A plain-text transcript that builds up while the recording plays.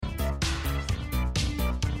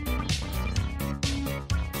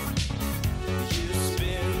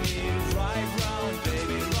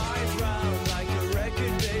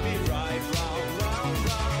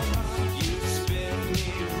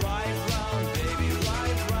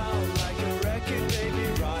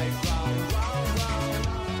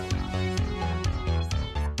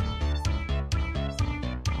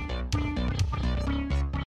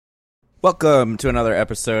Welcome to another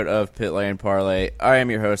episode of Pit Lane Parlay. I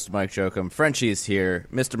am your host, Mike Jokum. Frenchie is here.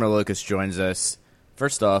 Mr. Malukas joins us.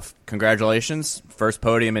 First off, congratulations. First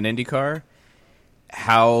podium in IndyCar.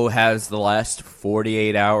 How has the last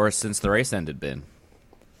 48 hours since the race ended been?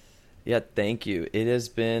 Yeah, thank you. It has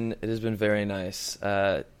been very nice.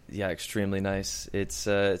 Extremely nice. It's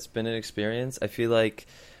been an experience. I feel like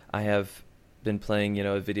I have been playing,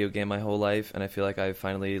 a video game my whole life, and I feel like I've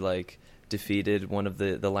finally defeated one of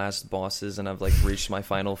the last bosses, and I've reached my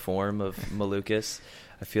final form of Malukas.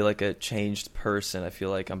 I feel like a changed person. I feel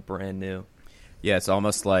like I'm brand new. Yeah, it's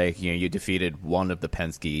almost like you defeated one of the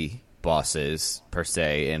Penske bosses per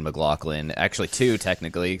se in McLaughlin. Actually, two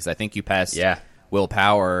technically, because I think you passed Will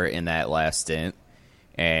Power in that last stint,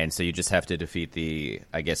 and so you just have to defeat the,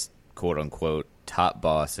 I guess, quote unquote top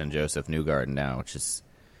boss in Joseph Newgarden now, which is,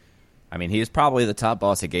 he's probably the top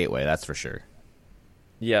boss at Gateway, that's for sure.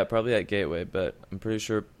 Yeah, probably at Gateway, but I'm pretty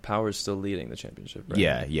sure Power's still leading the championship,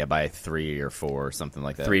 right? Yeah, by 3 or 4 or something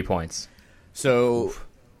like that. 3 points. So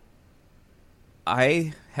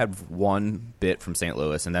I had one bit from St.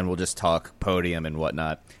 Louis, and then we'll just talk podium and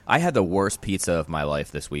whatnot. I had the worst pizza of my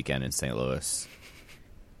life this weekend in St. Louis.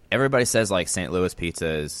 Everybody says St. Louis pizza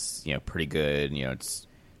is pretty good. It's.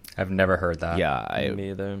 I've never heard that. Yeah,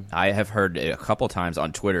 Me either. I have heard it a couple times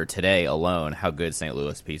on Twitter today alone how good St.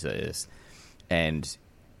 Louis pizza is, and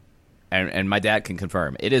my dad can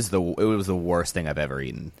confirm it was the worst thing I've ever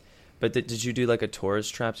eaten. But did you do a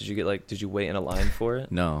tourist trap? Did you get did you wait in a line for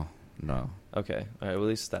it? No. Okay, all right. Well, at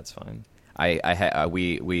least that's fine. We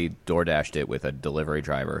DoorDashed it with a delivery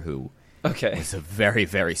driver who was a very,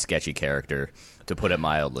 very sketchy character, to put it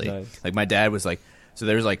mildly. Nice. My dad was so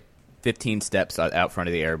there's 15 steps out front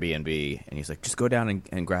of the Airbnb, and he's like, just go down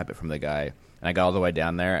and grab it from the guy. And I got all the way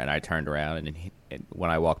down there, and I turned around, and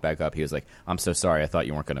when I walked back up, he was like, I'm so sorry, I thought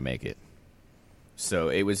you weren't going to make it. So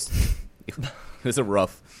it was a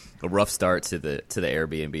rough start to the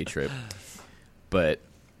Airbnb trip. But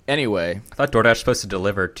anyway, I thought DoorDash was supposed to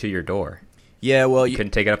deliver to your door. Yeah, well, you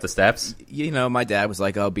couldn't take it up the steps. My dad was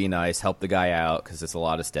like, "Oh, be nice, help the guy out because it's a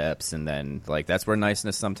lot of steps," and then that's where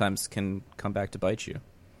niceness sometimes can come back to bite you.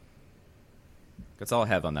 That's all I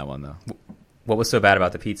have on that one, though. What was so bad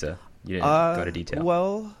about the pizza? You didn't go to detail.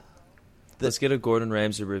 Well, let's get a Gordon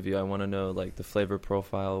Ramsay review. I want to know the flavor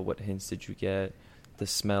profile. What hints did you get? The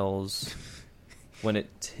smells. When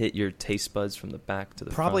it hit your taste buds from the back to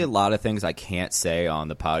the Probably front. A lot of things I can't say on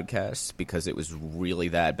the podcast because it was really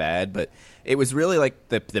that bad, but it was really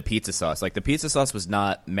the pizza sauce. The pizza sauce was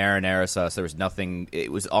not marinara sauce. There was nothing.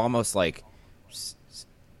 It was almost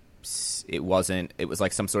it wasn't. It was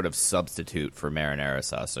some sort of substitute for marinara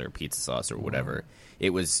sauce or pizza sauce or whatever.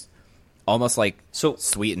 It was almost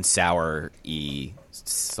sweet and sour-y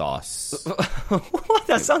sauce. What?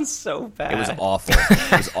 That sounds so bad. It was awful.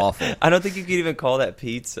 It was awful. I don't think you could even call that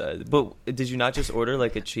pizza. But did you not just order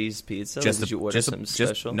a cheese pizza? Did you order something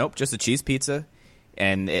special? Nope, just a cheese pizza,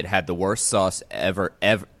 and it had the worst sauce ever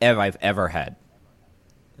I've ever had.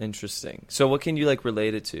 Interesting. So what can you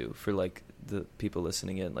relate it to for the people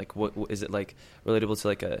listening in? What is it relatable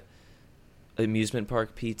to a amusement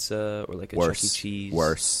park pizza or a Chuck E. Cheese?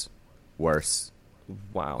 Worse.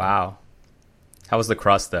 Wow. How was the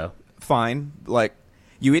crust though? Fine.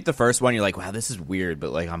 You eat the first one, you're like, wow, this is weird,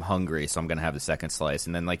 but I'm hungry, so I'm gonna have the second slice.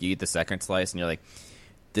 And then you eat the second slice, and you're like,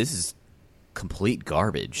 this is complete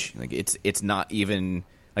garbage. It's not even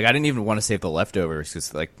I didn't even want to save the leftovers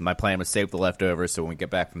because my plan was save the leftovers so when we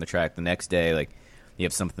get back from the track the next day, you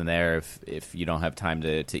have something there if you don't have time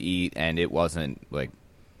to eat. And it wasn't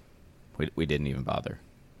we didn't even bother.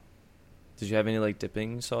 Did you have any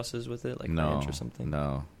dipping sauces with it, no, ranch or something?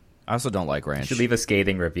 No. I also don't like ranch. You should leave a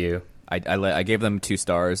scathing review. I gave them 2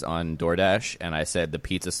 stars on DoorDash, and I said the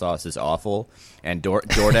pizza sauce is awful, and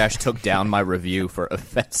DoorDash took down my review for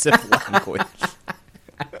offensive language.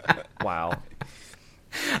 Wow.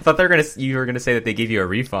 I thought you were gonna say that they gave you a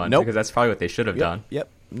refund. Nope. Because that's probably what they should have done. Yep.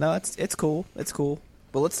 No, it's cool. It's cool.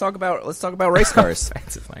 But let's talk about race cars.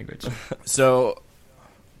 Offensive language. So,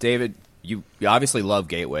 David, you obviously love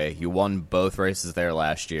Gateway. You won both races there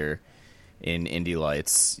last year in Indy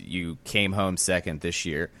Lights. You came home second this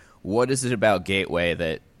year. What is it about Gateway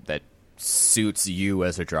that suits you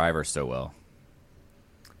as a driver so well?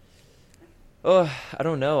 Oh, I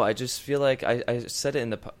don't know. I just feel like I said it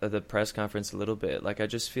in the press conference a little bit. I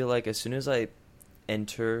just feel like as soon as I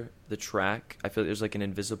enter the track, I feel like there's an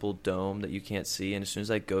invisible dome that you can't see, and as soon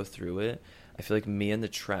as I go through it, I feel like me and the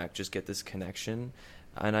track just get this connection,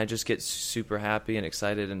 and I just get super happy and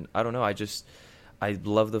excited. And I don't know. I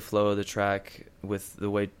love the flow of the track with the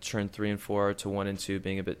way turn 3 and 4 are to 1 and 2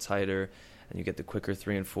 being a bit tighter, and you get the quicker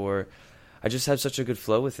 3 and 4. I just have such a good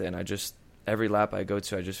flow with it, and I just every lap I go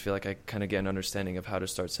to, I just feel like I kind of get an understanding of how to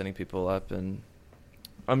start setting people up. And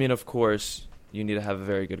I mean, of course, you need to have a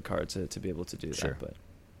very good car to be able to do Sure. that. But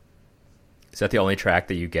Is that the only track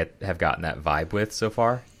that you have gotten that vibe with so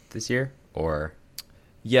far this year, or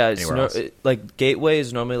yeah, it's anywhere else? like Gateway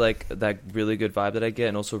is normally like that really good vibe that I get,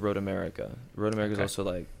 and also Road America. Road America Okay. is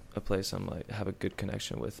also like a place I'm like have a good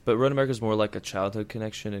connection with. But Road America is more like a childhood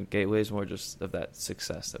connection, and Gateway is more just of that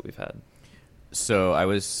success that we've had. So I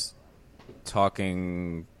was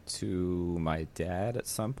talking to my dad at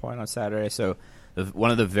some point on Saturday. So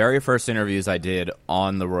one of the very first interviews I did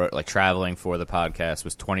on the road, like traveling for the podcast,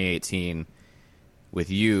 was 2018 with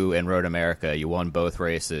you and Road America. You won both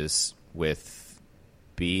races with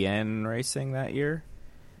BN Racing that year.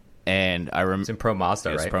 And I remember It's in Pro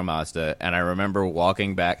Mazda, right? Pro Mazda. And I remember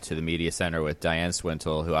walking back to the media center with Diane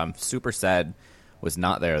Swintle, who I'm super sad was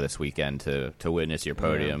not there this weekend to witness your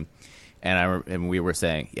podium. And and we were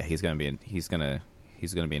saying, yeah, he's gonna be an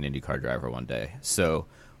IndyCar driver one day. So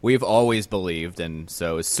we've always believed, and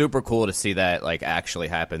so it's super cool to see that like actually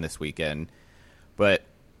happen this weekend. But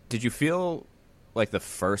did you feel like the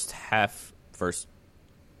first 80%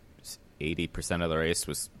 of the race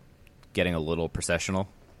was getting a little processional?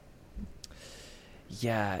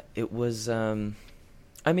 Yeah, it was. I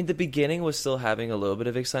mean, the beginning was still having a little bit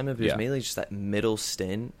of excitement, but it was mainly just that middle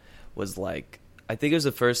stint was like. I think it was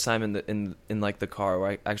the first time in like the car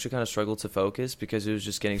where I actually kind of struggled to focus because it was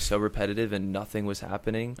just getting so repetitive and nothing was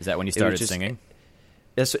happening. Is that when you started singing?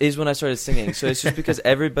 This is when I started singing. So it's just because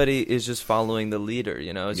everybody is just following the leader,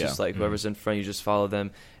 you know? It's Yeah. just like whoever's in front, you just follow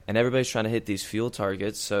them. And everybody's trying to hit these fuel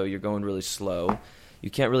targets, so you're going really slow. You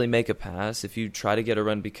can't really make a pass. If you try to get a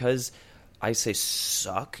run, because I say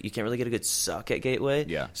suck, you can't really get a good suck at Gateway.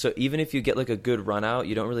 Yeah. So even if you get like a good run out,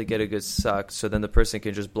 you don't really get a good suck. So then the person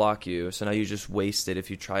can just block you. So now you just waste it if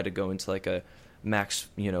you try to go into like a max,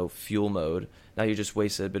 fuel mode. Now you just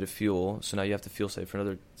wasted a bit of fuel. So now you have to fuel save for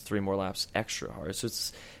another 3 more laps extra hard. So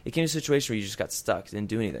it came to a situation where you just got stuck, didn't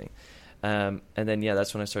do anything. And then,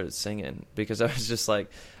 that's when I started singing because I was like,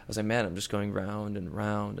 man, I'm just going round and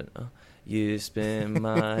round and you spin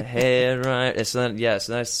my head right. And so then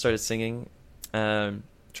I started singing, try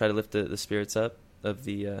to lift the spirits up of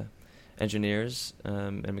the engineers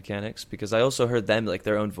and mechanics, because I also heard them, like,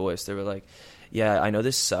 their own voice. They were like, yeah, I know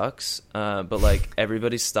this sucks, but, like,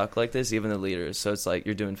 everybody's stuck like this, even the leaders. So it's like,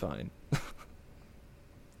 you're doing fine.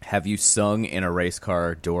 Have you sung in a race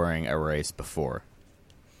car during a race before?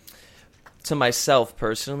 To myself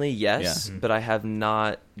personally, yes, Yeah. but I have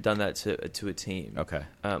not done that to a team. Okay.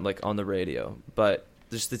 Like on the radio. But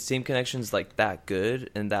just the team connection's like that good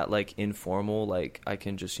and that like informal, like I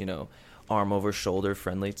can just, arm over shoulder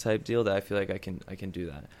friendly type deal that I feel like I can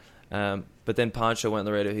do that. But then Pancho went on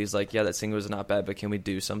the radio. He's like, yeah, that singer was not bad, but can we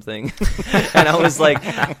do something? And I was like,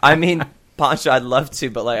 I mean, Pancho, I'd love to,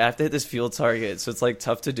 but like I have to hit this fuel target, so it's like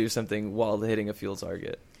tough to do something while hitting a fuel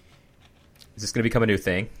target. Is this going to become a new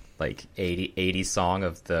thing? Like 80 song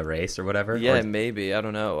of the race or whatever? Yeah, Or- maybe. I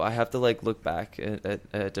don't know. I have to like look back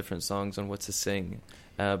at different songs on what to sing.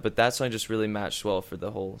 But that song just really matched well for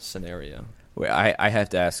the whole scenario. Wait, I have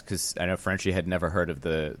to ask because I know Frenchie had never heard of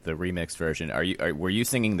the remixed version. Were you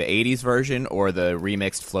singing the '80s version or the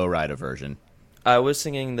remixed Flow Rida version? I was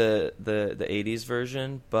singing the 80s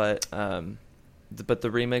version, but the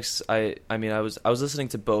remix, I mean, I was listening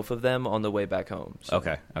to both of them on the way back home. So.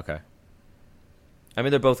 Okay. I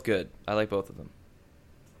mean, they're both good. I like both of them.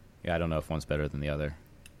 Yeah, I don't know if one's better than the other,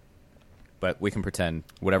 but we can pretend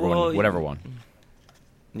whatever Well, one.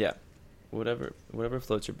 Yeah, whatever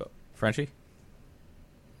floats your boat. Frenchie?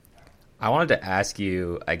 I wanted to ask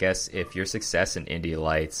you, I guess, if your success in Indy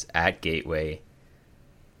Lights at Gateway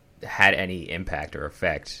had any impact or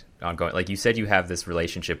effect on going. Like you said, you have this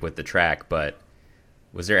relationship with the track, but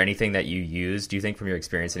was there anything that you used, do you think, from your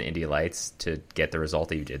experience in Indy Lights to get the result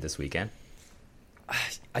that you did this weekend?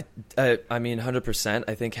 I mean, 100%.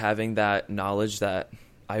 I think having that knowledge that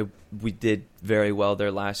we did very well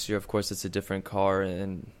there last year. Of course, it's a different car,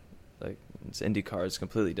 and like it's Indy car, it's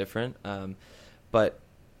completely different. But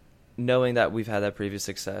knowing that we've had that previous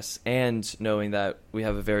success and knowing that we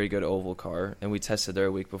have a very good oval car and we tested there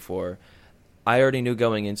a week before, I already knew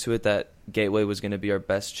going into it that Gateway was going to be our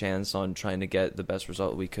best chance on trying to get the best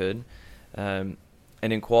result we could. And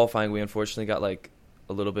in qualifying, we unfortunately got like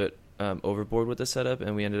a little bit overboard with the setup,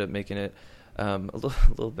 and we ended up making it a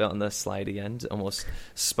little bit on the slidey end. Almost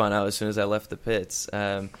spun out as soon as I left the pits.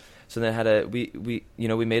 So then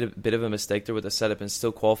we made a bit of a mistake there with the setup and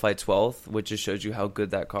still qualified 12th, which just shows you how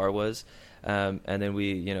good that car was. And then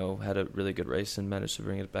we had a really good race and managed to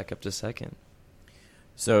bring it back up to second.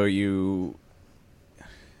 So you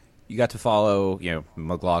you got to follow,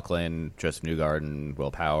 McLaughlin, Joseph Newgarden, Will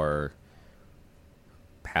Power,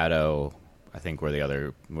 Pato. I think were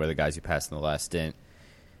the guys you passed in the last stint.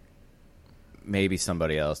 Maybe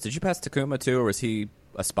somebody else. Did you pass Takuma too, or was he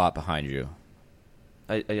a spot behind you?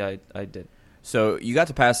 I did. So you got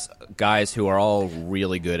to pass guys who are all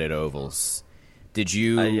really good at ovals. Did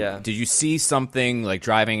you see something like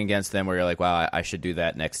driving against them where you're like, wow, I should do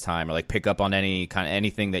that next time, or like pick up on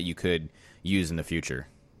anything that you could use in the future?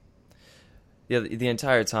 Yeah, the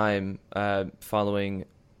entire time following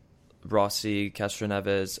Rossi,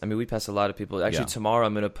 Castroneves. I mean, we passed a lot of people. Actually, tomorrow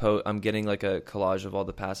I'm getting like a collage of all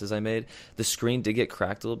the passes I made. The screen did get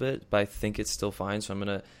cracked a little bit, but I think it's still fine. So I'm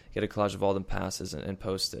gonna get a collage of all the passes and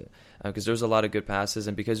post it because there's a lot of good passes,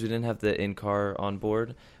 and because we didn't have the in-car on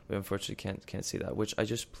board, we unfortunately can't see that. Which I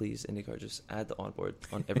just please IndyCar just add the onboard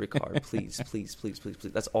on every car, please, please, please, please,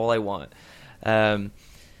 please. That's all I want.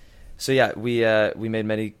 So yeah, we made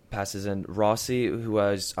many passes, and Rossi, who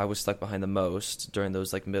I was stuck behind the most during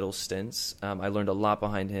those like middle stints. I learned a lot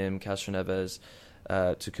behind him. Castroneves,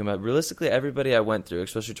 Takuma. Realistically, everybody I went through,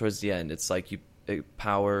 especially towards the end, it's like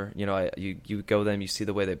power. You go them, you see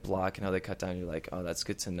the way they block and how they cut down. You're like, oh, that's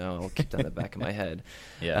good to know. I'll keep that in the back of my head.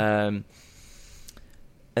 Yeah. And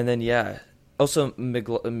then also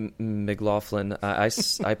McLaughlin. I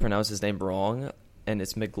pronounce his name wrong. And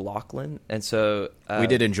it's McLaughlin, and so we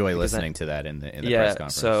did enjoy listening to that in the press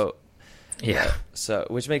conference. So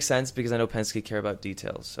which makes sense because I know Penske care about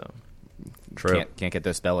details. So true, can't get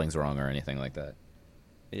those spellings wrong or anything like that.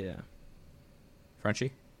 Yeah,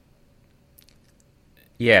 Frenchie.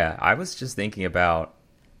 Yeah, I was just thinking about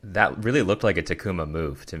that. Really looked like a Takuma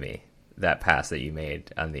move to me. That pass that you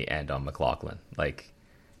made on the end on McLaughlin, like.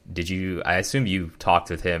 Did you? I assume you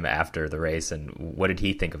talked with him after the race, and what did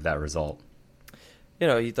he think of that result?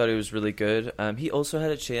 He thought it was really good. He also had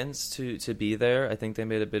a chance to be there. I think they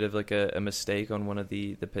made a bit of like a mistake on one of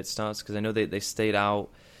the pit stops because I know they stayed out,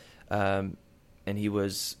 and he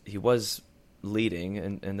was leading,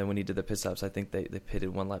 and then when he did the pit stops, I think they pitted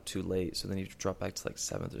one lap too late, so then he dropped back to like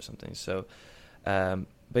 7th or something. So,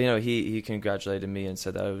 but he congratulated me and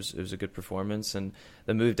said that it was a good performance, and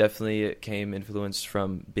the move definitely came influenced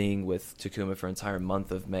from being with Takuma for an entire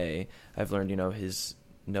month of May. I've learned his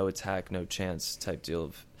no attack, no chance type deal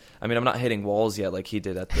of. I mean, I'm not hitting walls yet like he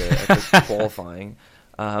did at the qualifying.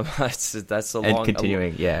 That's a long and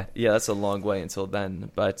continuing, yeah, that's a long way until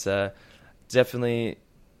then. But definitely,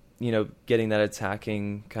 getting that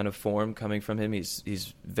attacking kind of form coming from him.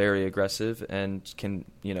 He's very aggressive and can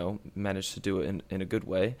manage to do it in a good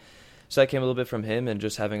way. So that came a little bit from him and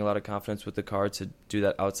just having a lot of confidence with the car to do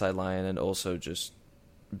that outside line, and also just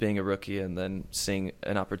being a rookie and then seeing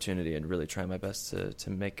an opportunity and really trying my best to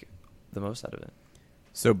make the most out of it.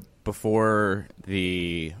 So before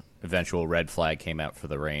the eventual red flag came out for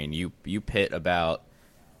the rain, you pit about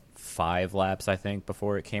 5 laps, I think,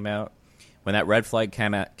 before it came out. When that red flag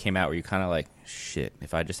came out, were you kind of like, shit,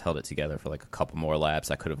 if I just held it together for like a couple more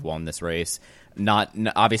laps, I could have won this race?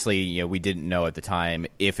 Obviously, we didn't know at the time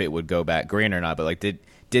if it would go back green or not, but like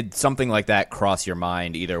did something like that cross your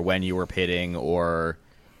mind either when you were pitting or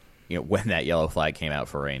when that yellow flag came out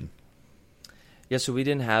for rain? Yeah, so we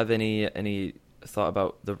didn't have any thought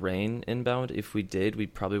about the rain inbound. If we did, we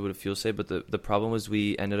probably would have fuel saved, but the problem was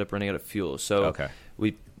we ended up running out of fuel. So okay.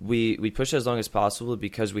 we pushed as long as possible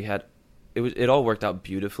because we had it all worked out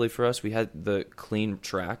beautifully for us. We had the clean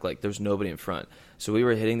track, like there's nobody in front. So we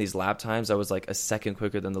were hitting these lap times that was like a second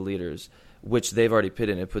quicker than the leaders, which they've already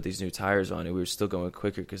pitted and put these new tires on, and we were still going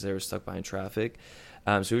quicker because they were stuck behind traffic.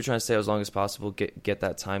 So we were trying to stay as long as possible, get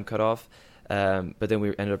that time cut off. But then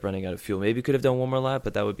we ended up running out of fuel. Maybe we could have done one more lap,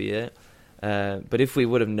 but that would be it. But if we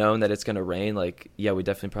would have known that it's going to rain, we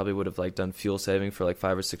definitely probably would have done fuel saving for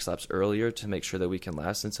 5 or 6 laps earlier to make sure that we can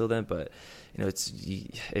last until then. But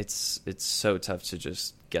it's so tough to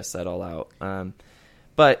just guess that all out.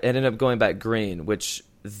 But it ended up going back green, which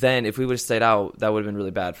then if we would have stayed out, that would have been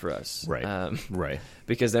really bad for us. Right. Right.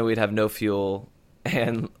 Because then we'd have no fuel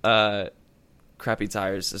and crappy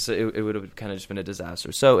tires, so it would have kind of just been a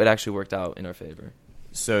disaster. So it actually worked out in our favor.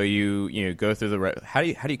 So you go through the how do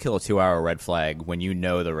you kill a 2-hour red flag when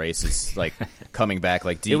the race is coming back?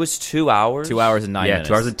 It was 2 hours. 2 hours and 9 minutes.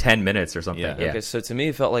 2 hours and 10 minutes or something. Yeah. Okay, so to me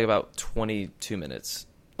it felt like about 22 minutes.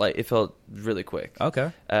 It felt really quick.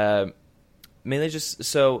 Okay. Mainly just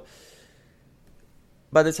so.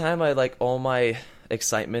 By the time all my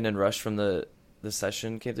excitement and rush from the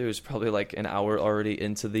session came through, it was probably an hour already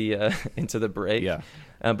into the break. Yeah.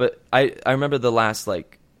 But I remember the last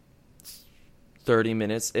 30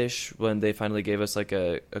 minutes ish when they finally gave us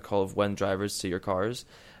a call of when drivers to your cars.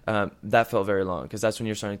 That felt very long because that's when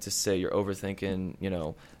you're starting to say you're overthinking,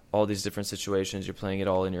 all these different situations. You're playing it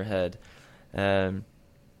all in your head.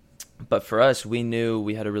 But for us, we knew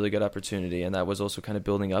we had a really good opportunity, and that was also kind of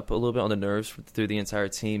building up a little bit on the nerves through the entire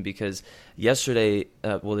team, because yesterday,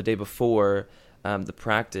 the day before the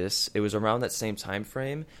practice, it was around that same time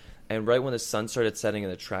frame, and right when the sun started setting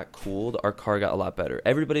and the track cooled, our car got a lot better.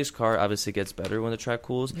 Everybody's car obviously gets better when the track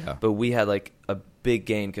cools, but we had like a big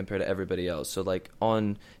gain compared to everybody else. So like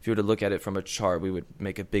if you were to look at it from a chart, we would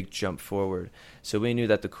make a big jump forward. So we knew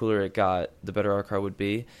that the cooler it got, the better our car would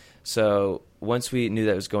be. So once we knew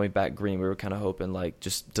that it was going back green, we were kind of hoping like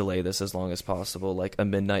just delay this as long as possible. Like a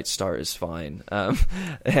midnight start is fine.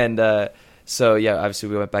 So yeah, obviously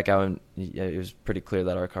we went back out, and it was pretty clear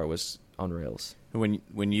that our car was on rails.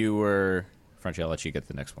 When you were, Frenchie, I'll let you get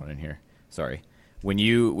the next one in here. Sorry. When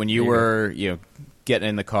you were getting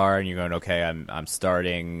in the car and you're going, okay, I'm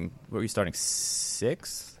starting. What were you starting?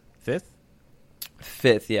 Sixth, fifth?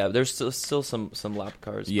 Fifth, yeah. There's still some lap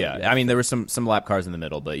cars. Yeah, I mean there were some lap cars in the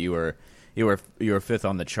middle, but you were fifth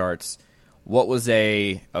on the charts. What was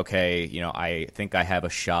I think I have a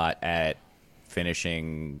shot at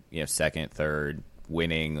finishing, second, third,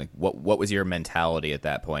 winning. Like what was your mentality at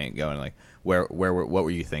that point? Going like what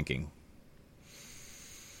were you thinking?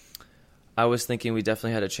 I was thinking we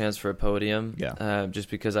definitely had a chance for a podium. Yeah. Just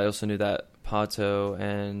because I also knew that Pato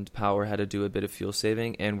and Power had to do a bit of fuel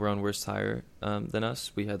saving, and we're on worse tire than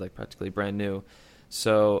us. We had like practically brand new.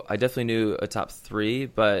 So I definitely knew a top three,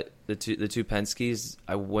 but the two Penske's,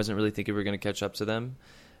 I wasn't really thinking we were going to catch up to them,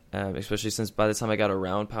 especially since by the time I got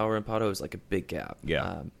around Power and Pato, it was like a big gap.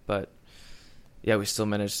 Yeah. But yeah, we still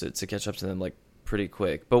managed to catch up to them like pretty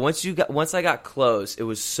quick. But once I got close, it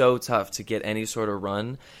was so tough to get any sort of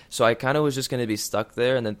run. So I kind of was just going to be stuck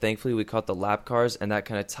there, and then thankfully we caught the lap cars, and that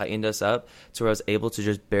kind of tightened us up to where I was able to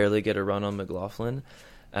just barely get a run on McLaughlin.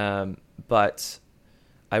 But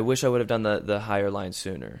I wish I would have done the higher line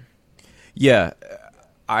sooner. Yeah.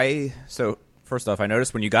 So first off, I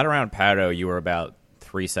noticed when you got around Pato, you were about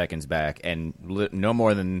 3 seconds back, and no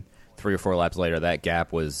more than 3 or 4 laps later, that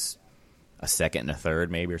gap was a second and a third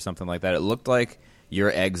maybe or something like that. It looked like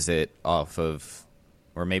your exit off of,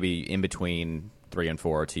 or maybe in between 3 and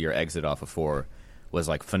 4 to your exit off of 4 was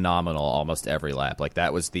like phenomenal almost every lap. Like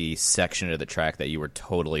that was the section of the track that you were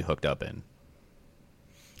totally hooked up in.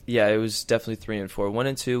 Yeah, it was definitely 3 and 4. 1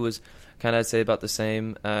 and 2 was kind of, I'd say, about the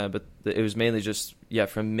same, but it was mainly just,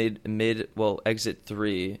 from exit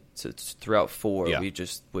 3 to throughout 4, we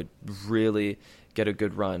just would really get a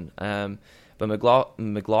good run. But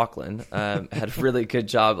McLaughlin had a really good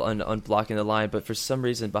job on blocking the line, but for some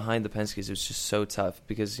reason behind the Penske's it was just so tough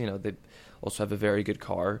because they also have a very good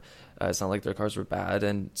car. It's not like their cars were bad,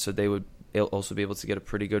 and so they would also be able to get a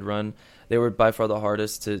pretty good run. They were by far the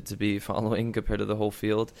hardest to be following compared to the whole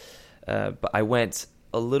field. But I went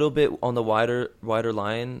a little bit on the wider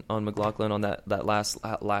line on McLaughlin on that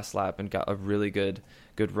last lap and got a really good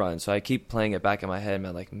run. So I keep playing it back in my head,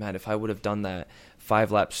 man, if I would have done that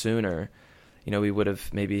 5 laps sooner, we would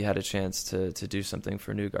have maybe had a chance to do something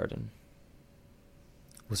for Newgarden.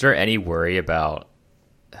 Was there any worry about,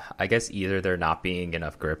 I guess, either there not being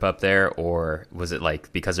enough grip up there, or was it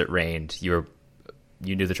like because it rained, you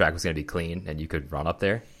knew the track was going to be clean and you could run up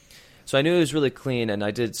there? So I knew it was really clean, and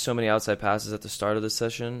I did so many outside passes at the start of the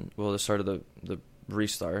session, the start of the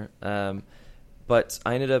restart. But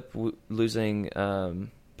I ended up losing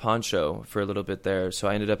Poncho for a little bit there, so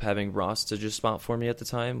I ended up having Ross to just spot for me at the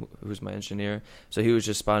time, who's my engineer. So he was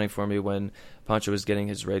just spotting for me when Poncho was getting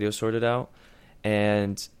his radio sorted out,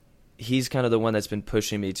 and he's kind of the one that's been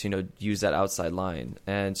pushing me to use that outside line.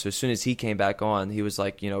 And so as soon as he came back on, he was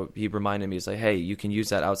like, he reminded me, he's like, hey, you can use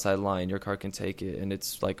that outside line, your car can take it, and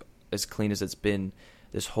it's like as clean as it's been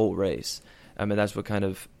this whole race. I mean, that's what kind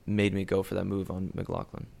of made me go for that move on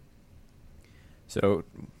McLaughlin. So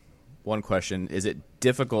one question, is it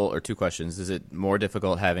difficult, or two questions, is it more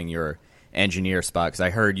difficult having your engineer spot? Because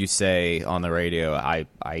I heard you say on the radio, I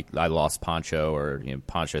lost Poncho, or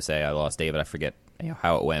Poncho say I lost David. I forget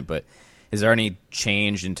how it went, but is there any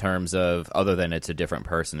change in terms of, other than it's a different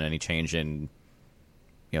person, any change in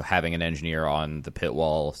having an engineer on the pit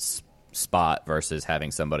wall spot versus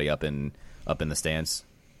having somebody up in the stands?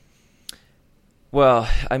 Well,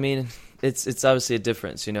 I mean, it's obviously a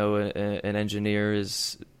difference. An engineer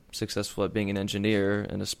is successful at being an engineer,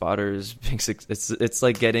 and a spotter is being it's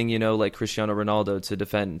like getting like Cristiano Ronaldo to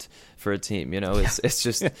defend for a team. It's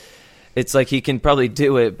just it's like he can probably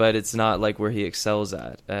do it, but it's not like where he excels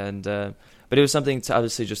at. And but it was something to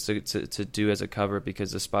obviously just to do as a cover,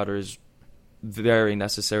 because the spotter is very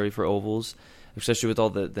necessary for ovals, especially with all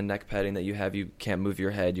the neck padding that you have. You can't move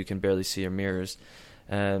your head, you can barely see your mirrors.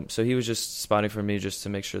 So he was just spotting for me just to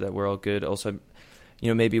make sure that we're all good. Also,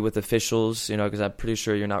 maybe with officials, because I'm pretty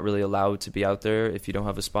sure you're not really allowed to be out there if you don't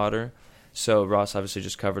have a spotter. So Ross obviously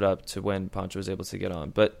just covered up to when Pancho was able to get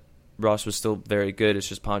on. But Ross was still very good. It's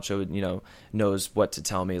just Pancho, knows what to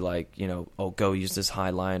tell me, like, oh, go use this high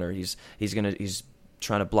line, or he's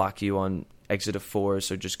trying to block you on exit of 4,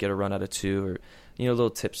 so just get a run out of 2, or little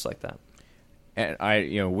tips like that. And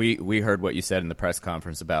we heard what you said in the press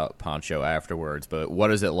conference about Pancho afterwards, but what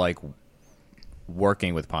is it like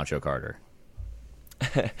working with Pancho Carter?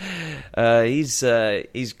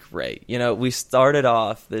 He's great. We started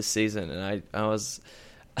off this season, and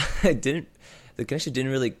the connection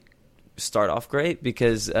didn't really start off great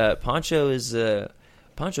because Pancho's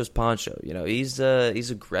Pancho. He's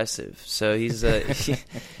aggressive. So he's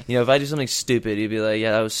if I do something stupid, he'd be like,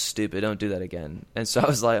 "Yeah, that was stupid. Don't do that again." And so I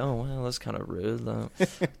was like, "Oh well, that's kind of rude. What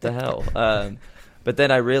the hell?" But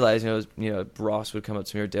then I realized, Ross would come up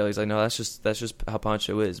to me or Dale. He's like, "No, that's just how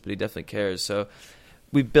Pancho is." But he definitely cares. So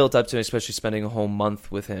we built up to it, especially spending a whole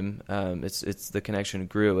month with him. It's the connection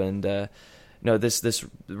grew, and this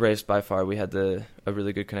race by far we had a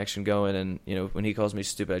really good connection going. And when he calls me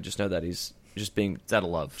stupid, I just know that he's just being out of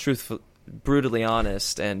love, truthful, brutally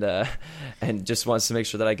honest, and just wants to make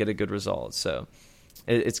sure that I get a good result. So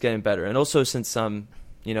it's getting better, and also since I'm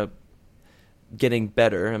getting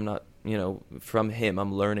better, I'm not from him.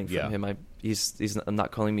 I'm learning from him. He's not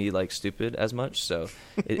calling me like stupid as much, so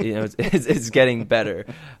it's getting better.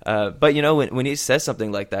 But when he says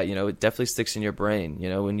something like that, it definitely sticks in your brain.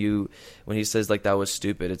 When he says like that was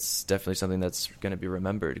stupid, it's definitely something that's going to be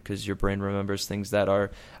remembered because your brain remembers things that are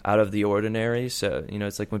out of the ordinary. So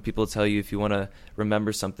it's like when people tell you if you want to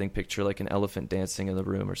remember something, picture like an elephant dancing in the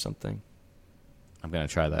room or something. I'm gonna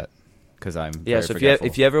try that because I'm so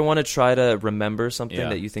if you ever want to try to remember something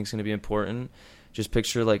that you think is going to be important. Just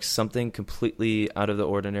picture like something completely out of the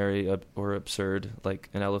ordinary or absurd, like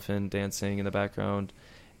an elephant dancing in the background,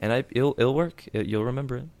 and it'll work. You'll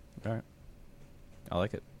remember it. All right, I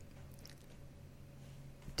like it.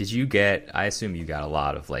 Did you get? I assume you got a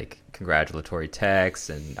lot of like congratulatory texts,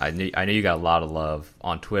 and I know you got a lot of love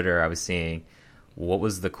on Twitter. I was seeing. What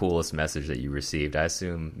was the coolest message that you received? I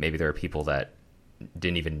assume maybe there are people that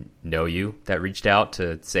didn't even know you that reached out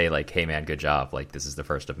to say like, "Hey man, good job! Like this is the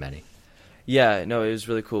first of many." Yeah, no, it was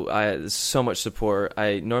really cool. There's so much support.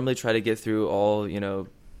 I normally try to get through all,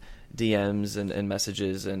 DMs and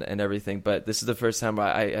messages and everything, but this is the first time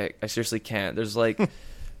I seriously can't. There's like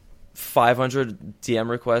 500 DM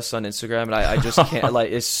requests on Instagram, and I just can't. Like,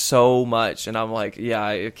 it's so much, and I'm like, yeah,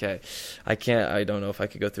 okay, I can't. I don't know if I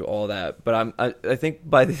could go through all that, but I think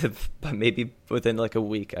by maybe within like a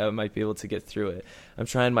week, I might be able to get through it. I'm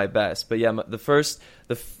trying my best, but yeah,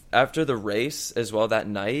 after the race as well that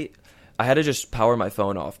night. I had to just power my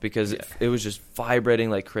phone off because it was just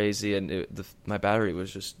vibrating like crazy, and my battery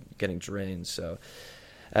was just getting drained. So,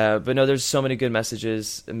 but no, there's so many good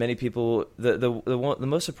messages. Many people. The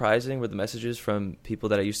most surprising were the messages from people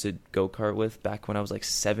that I used to go-kart with back when I was like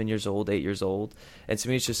 7 years old, 8 years old. And to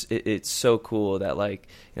me, it's just it's so cool that like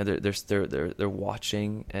they're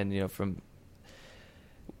watching, and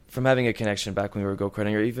from having a connection back when we were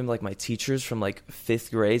go-karting, or even like my teachers from like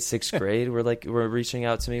 5th grade, 6th grade were reaching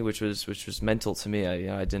out to me, which was mental to me.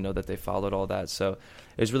 I didn't know that they followed all that. So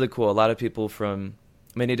it was really cool. A lot of people from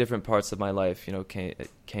many different parts of my life,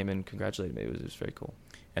 came and congratulated me. It was very cool.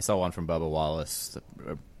 I saw one from Bubba Wallace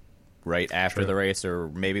right after the race, or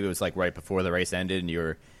maybe it was like right before the race ended and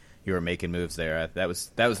you were making moves there. That was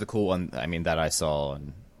the cool one. I mean, that I saw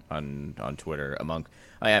on Twitter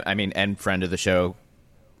and friend of the show,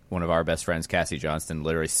 one of our best friends, Cassie Johnston,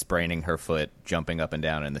 literally spraining her foot, jumping up and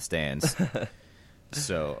down in the stands.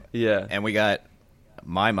 So yeah, and we got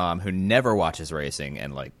my mom, who never watches racing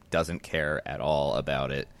and like doesn't care at all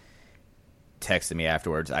about it, texted me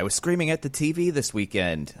afterwards. I was screaming at the TV this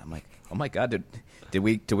weekend. I'm like, oh my god, did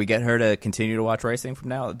we get her to continue to watch racing from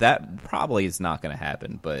now? That probably is not going to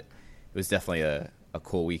happen, but it was definitely a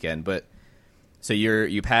cool weekend. But so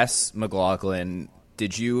you pass McLaughlin.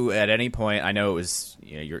 Did you at any point? I know it was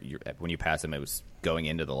when you passed him, it was going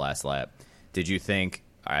into the last lap. Did you think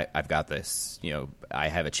I've got this? I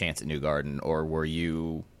have a chance at Newgarden, or were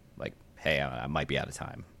you like, hey, I might be out of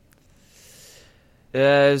time?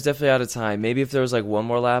 Yeah, it was definitely out of time. Maybe if there was like one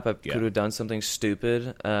more lap, I could have done something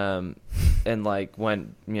stupid, and like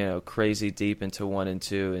went crazy deep into 1 and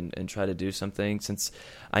 2 and try to do something. Since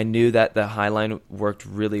I knew that the high line worked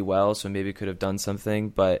really well, so maybe could have done something.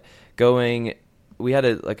 But we had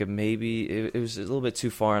it was a little bit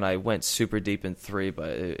too far, and I went super deep in 3. But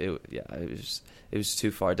it was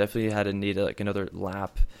too far. Definitely had to need like another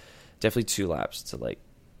lap, definitely 2 laps to like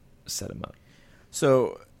set him up.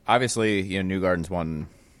 So obviously, Newgarden's won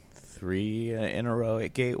 3 in a row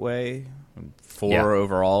at Gateway, 4 Yeah.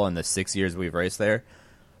 overall in the 6 years we've raced there.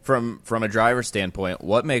 From a driver standpoint,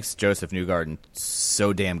 what makes Joseph Newgarden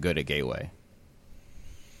so damn good at Gateway?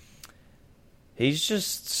 He's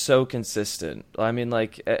just so consistent. I mean,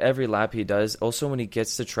 like, every lap he does. Also, when he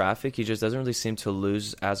gets to traffic, he just doesn't really seem to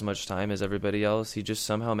lose as much time as everybody else. He just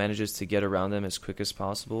somehow manages to get around them as quick as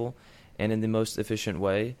possible and in the most efficient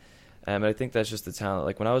way. And I think that's just the talent.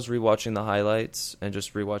 Like, when I was rewatching the highlights and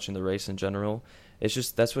just rewatching the race in general, it's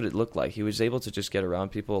just that's what it looked like. He was able to just get around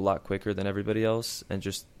people a lot quicker than everybody else, and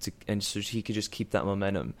so he could just keep that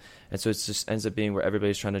momentum. And so it just ends up being where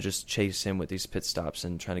everybody's trying to just chase him with these pit stops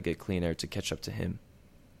and trying to get clean air to catch up to him.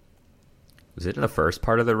 Was it in the first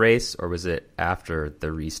part of the race, or was it after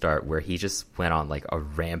the restart where he just went on like a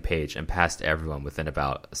rampage and passed everyone within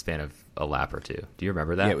about a span of a lap or two? Do you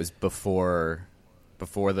remember that? Yeah, it was before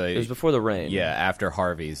the. It was before the rain. Yeah, after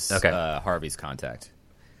Harvey's Harvey's contact.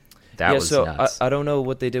 That was so nuts. I don't know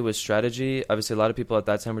what they did with strategy. Obviously, a lot of people at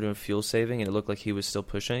that time were doing fuel saving, and it looked like he was still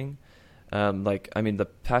pushing. The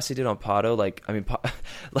pass he did on Pato,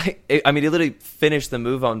 he literally finished the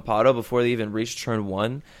move on Pato before they even reached turn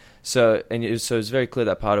 1. So it's very clear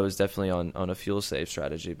that Pato was definitely on a fuel save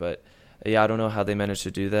strategy. But yeah, I don't know how they managed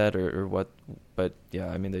to do that or what. But yeah,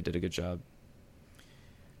 I mean, they did a good job.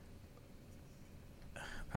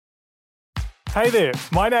 Hey there,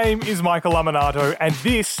 my name is Michael Laminato, and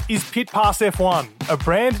this is Pit Pass F1, a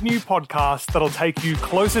brand new podcast that'll take you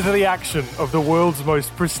closer to the action of the world's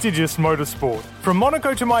most prestigious motorsport. From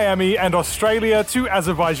Monaco to Miami and Australia to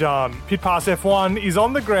Azerbaijan, Pit Pass F1 is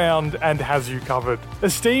on the ground and has you covered.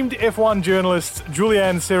 Esteemed F1 journalists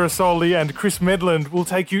Julianne Cerasoli and Chris Medland will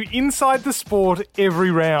take you inside the sport every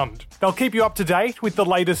round. They'll keep you up to date with the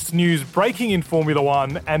latest news breaking in Formula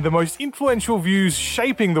One and the most influential views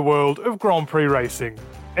shaping the world of Grand Prix racing.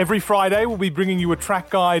 Every Friday, we'll be bringing you a track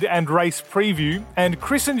guide and race preview, and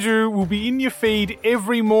Chris and Drew will be in your feed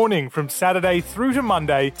every morning from Saturday through to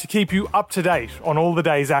Monday to keep you up to date on all the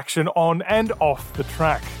day's action on and off the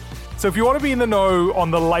track. So if you want to be in the know on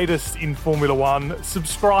the latest in Formula One,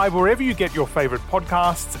 subscribe wherever you get your favourite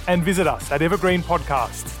podcasts and visit us at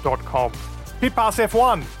evergreenpodcasts.com. Pit Pass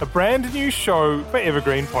F1, a brand new show for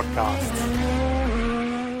Evergreen Podcasts.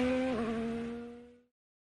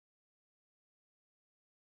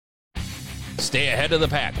 Stay ahead of the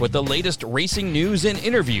pack with the latest racing news and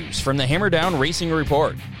interviews from the Hammer Down Racing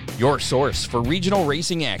Report, your source for regional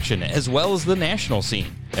racing action as well as the national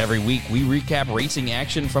scene. Every week we recap racing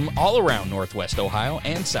action from all around Northwest Ohio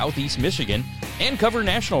and Southeast Michigan and cover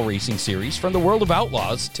national racing series from the World of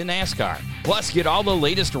Outlaws to NASCAR. Plus, get all the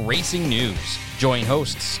latest racing news. Join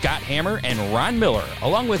hosts Scott Hammer and Ron Miller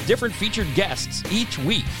along with different featured guests each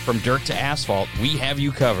week. From dirt to asphalt, we have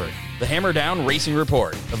you covered. The Hammer Down Racing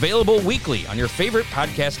Report, available weekly on your favorite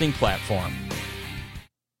podcasting platform.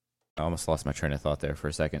 I almost lost my train of thought there for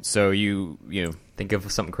a second. So you think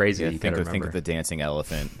of something crazy. yeah, You think gotta of the dancing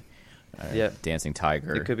elephant, dancing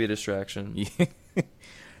tiger. It could be a distraction.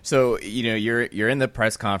 So you're in the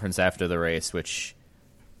press conference after the race, which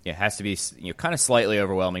has to be kind of slightly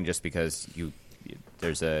overwhelming, just because you're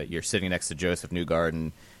sitting next to Joseph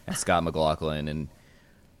Newgarden and Scott McLaughlin, and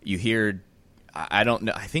you hear. I don't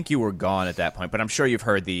know. I think you were gone at that point, but I'm sure you've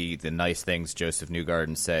heard the nice things Joseph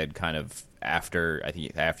Newgarden said kind of after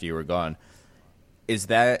you were gone. Is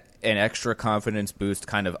that an extra confidence boost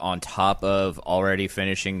kind of on top of already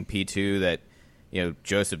finishing P2 that,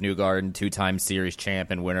 Joseph Newgarden, 2-time series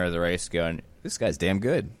champ and winner of the race, going, this guy's damn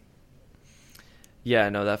good? Yeah,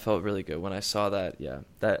 no, that felt really good. When I saw that,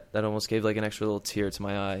 that almost gave like an extra little tear to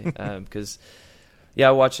my eye. Because,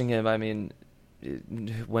 watching him, I mean,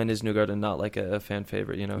 when is Newgarden not like a fan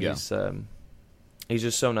favorite? He's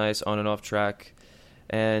just so nice on and off track,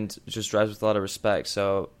 and just drives with a lot of respect.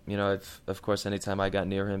 So of course, anytime I got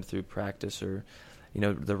near him through practice or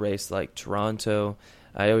the race like Toronto,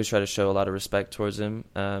 I always try to show a lot of respect towards him.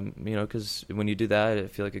 Because when you do that, I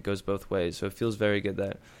feel like it goes both ways. So it feels very good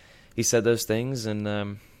that he said those things, and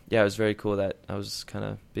it was very cool that I was kind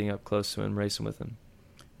of being up close to him, racing with him.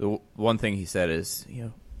 The one thing he said is,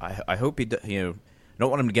 I hope he, I don't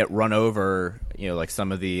want him to get run over, like some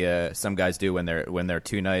guys do when they're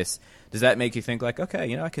too nice. Does that make you think like,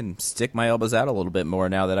 okay, I can stick my elbows out a little bit more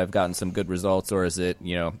now that I've gotten some good results, or is it,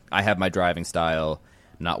 I have my driving style,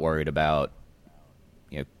 not worried about,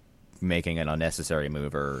 making an unnecessary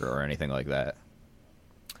move or anything like that?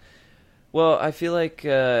 Well, I feel like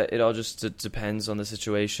it all just depends on the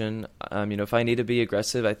situation. If I need to be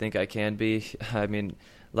aggressive, I think I can be. I mean,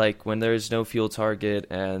 like when there's no fuel target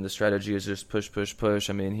and the strategy is just push, push, push.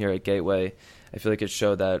 I mean, here at Gateway, I feel like it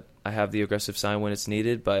showed that I have the aggressive sign when it's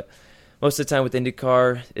needed. But most of the time with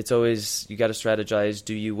IndyCar, it's always you got to strategize.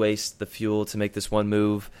 Do you waste the fuel to make this one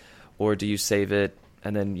move, or do you save it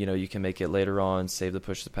and then you can make it later on, save the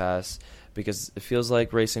push to pass? Because it feels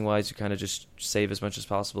like racing wise, you kind of just save as much as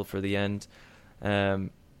possible for the end.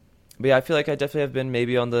 But yeah, I feel like I definitely have been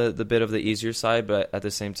maybe on the bit of the easier side, but at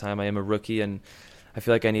the same time, I am a rookie and I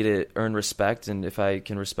feel like I need to earn respect, and if I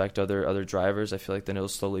can respect other drivers, I feel like then it'll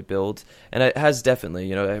slowly build. And it has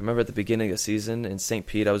definitely. I remember at the beginning of the season in St.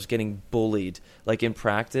 Pete, I was getting bullied. Like in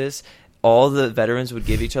practice, all the veterans would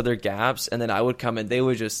give each other gaps, and then I would come and they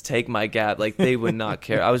would just take my gap. Like they would not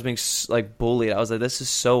care. I was being like bullied. I was like, this is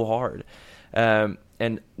so hard.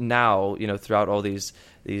 And now, throughout all these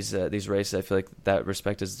races, I feel like that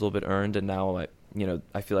respect is a little bit earned, and now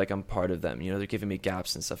I feel like I'm part of them. They're giving me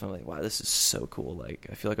gaps and stuff. I'm like, wow, this is so cool. Like,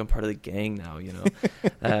 I feel like I'm part of the gang now. You're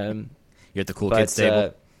at the cool kids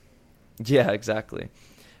table. Yeah, exactly.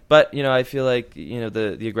 But I feel like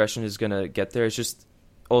the aggression is gonna get there. It's just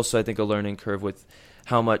also I think a learning curve with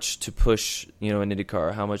how much to push an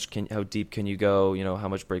IndyCar, how deep can you go, how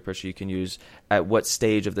much brake pressure you can use at what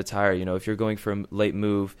stage of the tire. If you're going for a late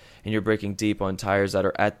move and you're braking deep on tires that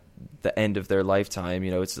are at the end of their lifetime,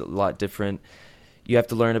 it's a lot different. You have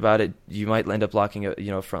to learn about it. You might end up locking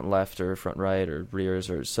a front left or front right or rears,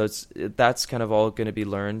 that's kind of all going to be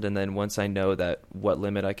learned. And then once I know that what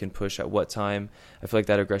limit I can push at what time, I feel like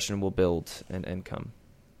that aggression will build and come.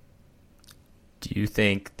 Do you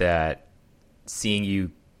think that seeing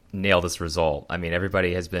you nail this result, I mean,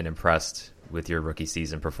 everybody has been impressed with your rookie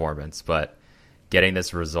season performance, but getting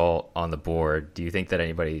this result on the board, do you think that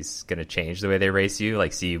anybody's going to change the way they race you,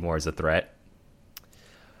 like see you more as a threat?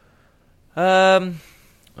 I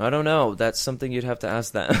don't know. That's something you'd have to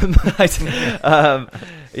ask them.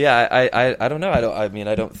 Yeah, I don't know.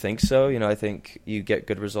 I don't think so. I think you get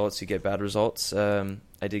good results, you get bad results. I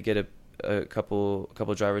did get a couple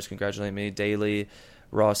drivers congratulate me, Daly,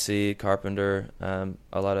 Rossi, Carpenter, a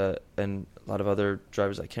lot of other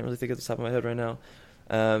drivers I can't really think of the top of my head right now.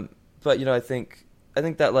 But I think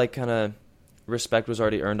that like kind of respect was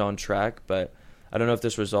already earned on track, but I don't know if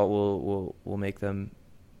this result will make them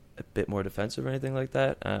a bit more defensive or anything like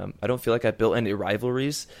that. I don't feel like I built any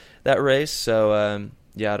rivalries that race, so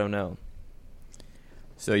yeah, I don't know.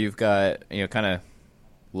 So you've got kind of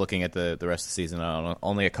looking at the rest of the season. I don't know,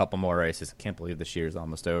 only a couple more races. I can't believe this year's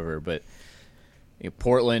almost over, but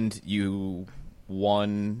Portland, you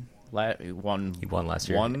won. He won last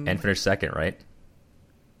year and finished second, right?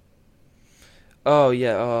 Oh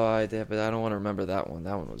yeah. But I don't want to remember that one.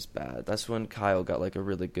 That one was bad. That's when Kyle got like a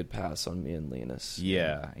really good pass on me and Linus.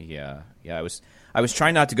 Yeah. I was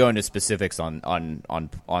trying not to go into specifics on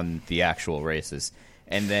the actual races,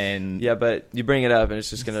 and then yeah, but you bring it up and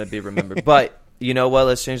it's just gonna be remembered. But you know what?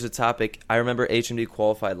 Let's change the topic. I remember HMD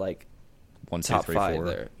qualified like 1, 2, top 3, 5 4.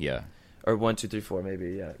 there. Yeah. Or 1, 2, 3, 4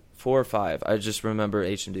 maybe. Yeah, 4 or 5. I just remember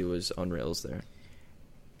HMD was on rails there.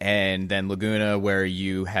 And then Laguna, where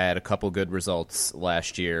you had a couple good results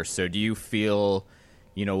last year. So do you feel,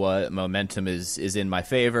 what, momentum is in my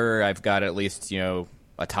favor? I've got at least, a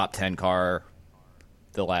top 10 car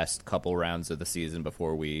the last couple rounds of the season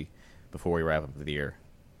before we wrap up the year.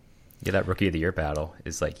 Yeah, that Rookie of the Year battle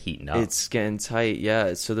is like heating up. It's getting tight,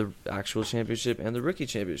 yeah. So the actual championship and the rookie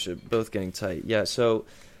championship both getting tight. Yeah, so,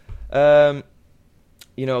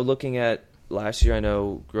 looking at last year, I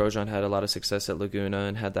know Grosjean had a lot of success at Laguna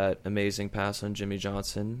and had that amazing pass on Jimmy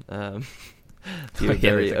Johnson.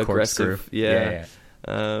 Very aggressive, yeah.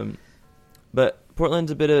 But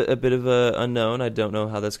Portland's a bit of a unknown. I don't know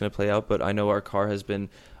how that's going to play out, but I know our car has been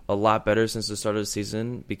a lot better since the start of the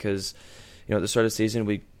season because, at the start of the season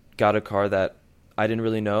we got a car that I didn't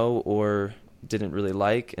really know or didn't really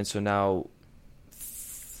like, and so now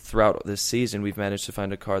throughout this season we've managed to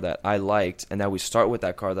find a car that I liked, and now we start with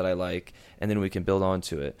that car that I like, and then we can build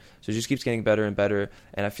onto it. So it just keeps getting better and better,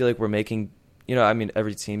 and I feel like we're making,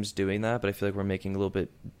 every team's doing that, but I feel like we're making a little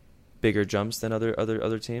bit bigger jumps than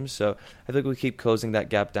other teams. So I feel like we keep closing that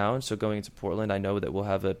gap down. So going into Portland, I know that we'll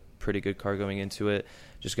have a pretty good car going into it.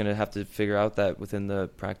 Just going to have to figure out that within the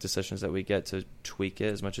practice sessions that we get to tweak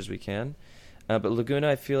it as much as we can. But Laguna,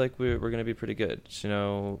 I feel like we're going to be pretty good,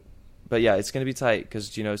 But yeah, it's going to be tight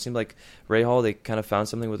because, it seemed like Rahal, they kind of found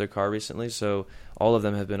something with their car recently. So all of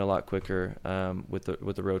them have been a lot quicker with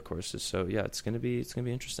the road courses. So yeah, it's going to be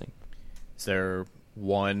interesting. Is there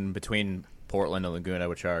one between Portland and Laguna,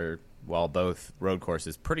 which are, while both road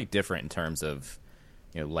courses, pretty different in terms of,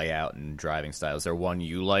 layout and driving style? Is there one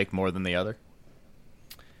you like more than the other?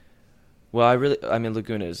 Well,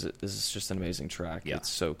 Laguna is just an amazing track. Yeah. It's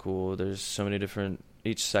so cool. There's so many different.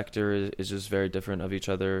 Each sector is just very different of each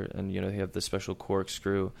other, and they have the special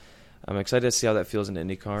corkscrew. I'm excited to see how that feels in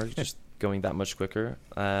IndyCar. Just going that much quicker.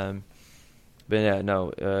 But yeah,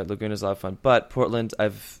 no, Laguna's a lot of fun. But Portland,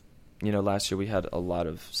 last year we had a lot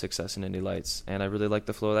of success in Indy Lights, and I really like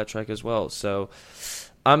the flow of that track as well. So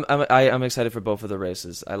I'm excited for both of the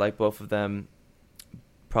races. I like both of them.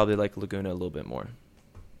 Probably like Laguna a little bit more.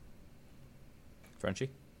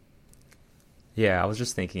 Frenchie? Yeah, I was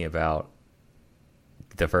just thinking about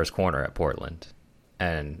the first corner at Portland,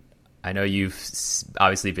 and I know you've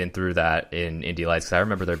obviously been through that in Indy Lights, because I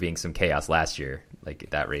remember there being some chaos last year.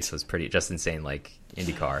 Like, that race was pretty just insane, like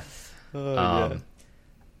IndyCar. Yeah.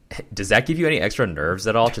 Does that give you any extra nerves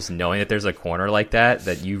at all, just knowing that there's a corner like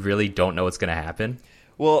that you really don't know what's going to happen?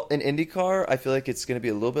 Well, in IndyCar, I feel like it's going to be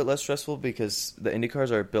a little bit less stressful because the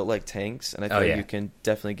IndyCars are built like tanks, and I feel like you can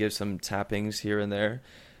definitely give some tappings here and there.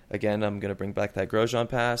 Again, I'm going to bring back that Grosjean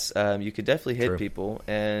pass. You could definitely hit people,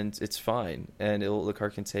 and it's fine, and the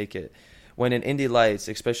car can take it. When in Indy Lights,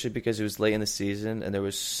 especially because it was late in the season and there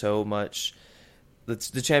was so much,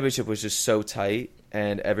 the championship was just so tight,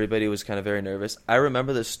 and everybody was kind of very nervous. I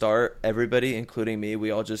remember the start, everybody, including me,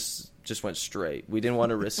 we all just went straight. We didn't want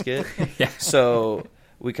to risk it. So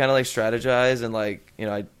we kind of like strategized, and like,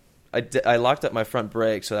 I locked up my front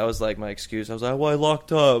brake, so that was like my excuse. I was like, well, I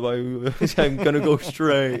locked up. I'm going to go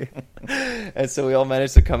straight. And so we all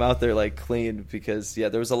managed to come out there like clean because,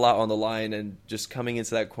 there was a lot on the line, and just coming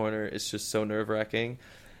into that corner, it's just so nerve-wracking.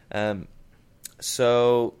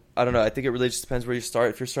 So, I don't know. I think it really just depends where you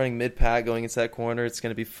start. If you're starting mid-pack going into that corner, it's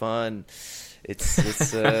going to be fun. It's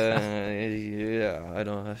I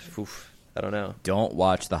don't know. Don't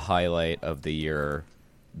watch the highlight of the year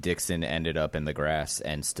Dixon ended up in the grass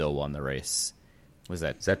and still won the race. Is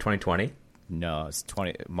that 2020? No, it's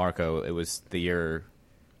 20. Marco. It was the year,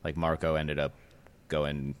 like Marco ended up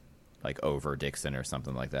going like over Dixon or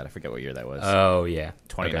something like that. I forget what year that was. Oh yeah,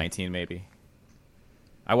 2019 maybe.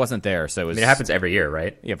 I wasn't there, so it was. I mean, it happens every year,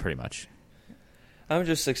 right? Yeah, pretty much. I'm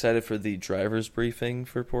just excited for the driver's briefing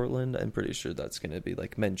for Portland. I'm pretty sure that's going to be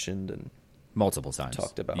like mentioned and multiple times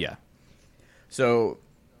talked about. Yeah. So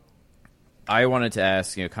I wanted to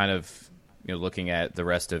ask, kind of, looking at the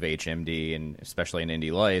rest of HMD and especially in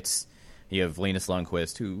Indy Lights, you have Linus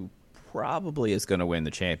Lundqvist, who probably is going to win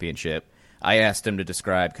the championship. I asked him to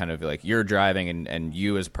describe kind of like your driving and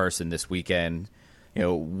you as a person this weekend.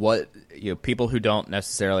 People who don't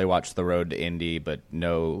necessarily watch the road to Indy but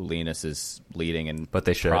know Linus is leading, but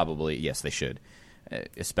they should probably, yes, they should,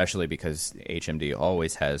 especially because HMD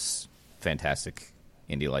always has fantastic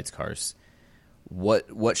Indy Lights cars.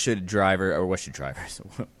 What should drivers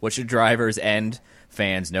and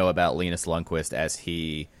fans know about Linus Lundqvist as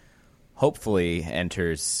he hopefully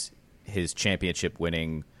enters his championship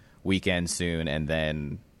winning weekend soon and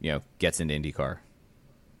then gets into IndyCar?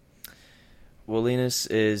 Well, Linus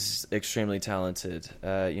is extremely talented.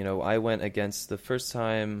 I went against the first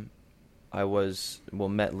time I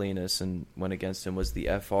met Linus and went against him was the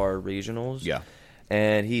FR Regionals. Yeah,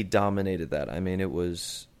 and he dominated that. I mean, it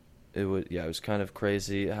was kind of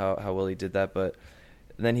crazy how well he did that. But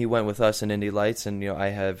then he went with us in Indy Lights, and I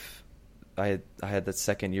had that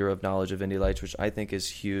second year of knowledge of Indy Lights, which I think is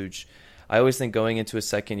huge. I always think going into a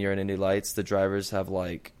second year in Indy Lights, the drivers have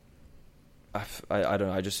like, I don't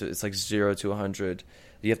know, it's like 0 to 100.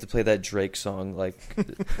 You have to play that Drake song, like,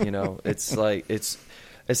 it's like, it's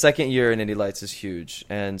a second year in Indy Lights is huge.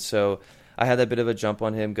 And so I had that bit of a jump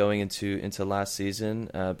on him going into last season,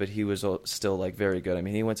 but he was still like very good. I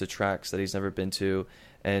mean, he went to tracks that he's never been to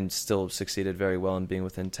and still succeeded very well in being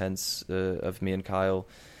within tenths of me and Kyle.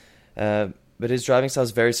 But his driving style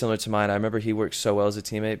is very similar to mine. I remember he worked so well as a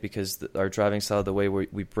teammate because our driving style, the way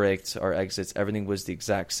we braked, our exits, everything was the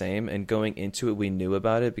exact same. And going into it, we knew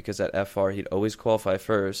about it because at FR, he'd always qualify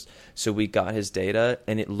first. So we got his data,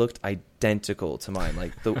 and it looked identical to mine.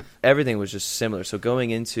 Like everything was just similar. So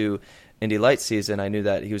going into Indy Lights season, I knew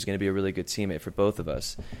that he was going to be a really good teammate for both of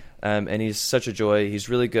us. And he's such a joy. He's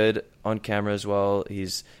really good on camera as well.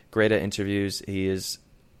 He's great at interviews. He is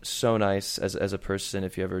so nice as a person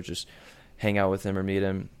if you ever just hang out with him or meet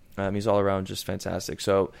him. He's all around just fantastic.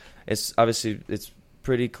 So it's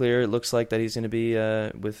pretty clear. It looks like that he's going to be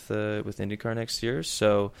with IndyCar next year.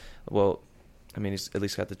 So, he's at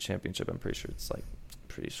least got the championship. I'm pretty sure it's like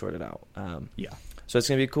pretty sorted out. Yeah. So it's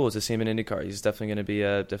going to be cool to see him in IndyCar. He's definitely going to be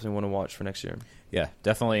definitely one to watch for next year. Yeah,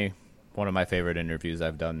 definitely one of my favorite interviews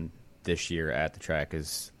I've done this year at the track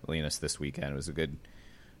is Linus this weekend. It was a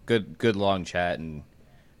good long chat, and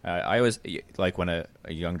I always like when a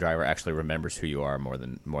young driver actually remembers who you are more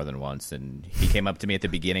than once. And he came up to me at the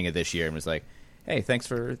beginning of this year and was like, "Hey, thanks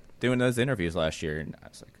for doing those interviews last year." And I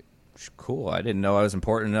was like, "Cool. I didn't know I was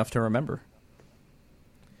important enough to remember."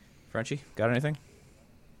 Frenchie, got anything?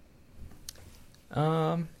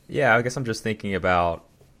 Yeah, I guess I'm just thinking about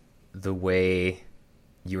the way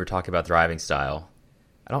you were talking about driving style.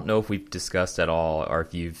 I don't know if we've discussed at all, or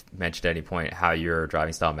if you've mentioned at any point how your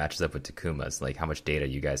driving style matches up with Takuma's, like how much data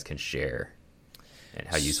you guys can share and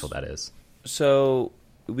how useful that is. So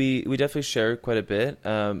we definitely share quite a bit.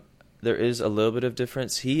 There is a little bit of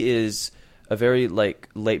difference. He is a very like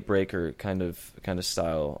late breaker kind of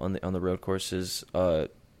style on the road courses. A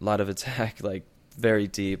lot of attack, like very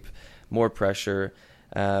deep, more pressure,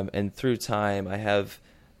 and through time I have,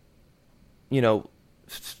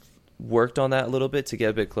 worked on that a little bit to get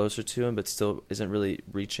a bit closer to him, but still isn't really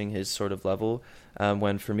reaching his sort of level.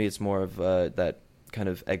 When for me it's more of that kind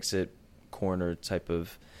of exit corner type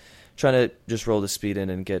of trying to just roll the speed in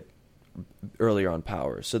and get earlier on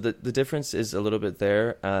power. So the difference is a little bit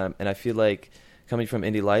there, and I feel like coming from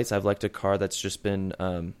Indy Lights, I've liked a car that's just been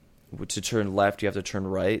to turn left, you have to turn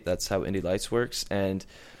right. That's how Indy Lights works. And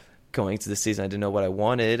going into the season, I didn't know what I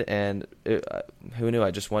wanted, and who knew?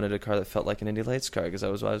 I just wanted a car that felt like an Indy Lights car because that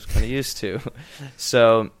was what I was kind of used to.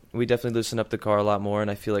 So we definitely loosened up the car a lot more, and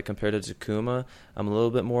I feel like compared to Takuma, I'm a little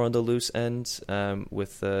bit more on the loose end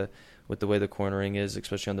with the way the cornering is,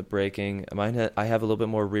 especially on the braking. I have a little bit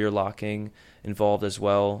more rear locking involved as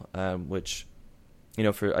well, which,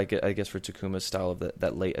 for I guess for Takuma's style of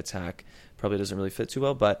that late attack probably doesn't really fit too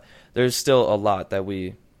well, but there's still a lot that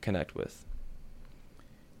we connect with.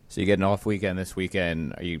 So you get an off weekend this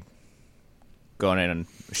weekend. Are you going in on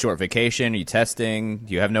a short vacation? Are you testing?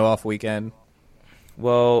 Do you have no off weekend?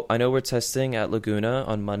 Well, I know we're testing at Laguna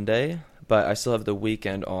on Monday, but I still have the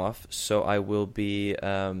weekend off, so I will be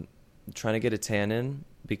trying to get a tan in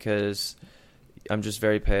because I'm just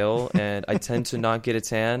very pale, and I tend to not get a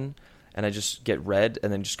tan, and I just get red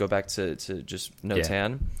and then just go back to just no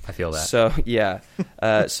tan. I feel that. So, yeah.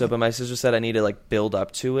 But my sister said I need to, build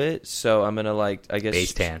up to it, so I'm going to, I guess...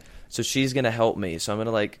 Base tan. So she's going to help me. So I'm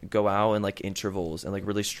going to, go out and, intervals and,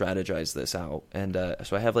 really strategize this out. And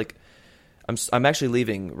so I have, I'm actually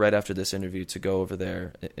leaving right after this interview to go over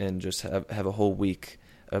there and just have a whole week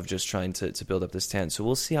of just trying to build up this tan. So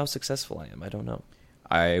we'll see how successful I am. I don't know.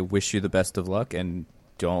 I wish you the best of luck, and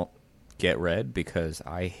don't get red because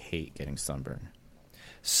I hate getting sunburned.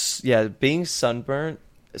 Yeah, being sunburnt.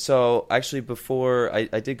 So actually before,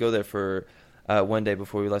 I did go there for one day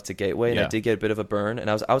before we left to Gateway, and I did get a bit of a burn. And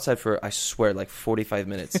I was outside for, I swear, 45